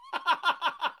that.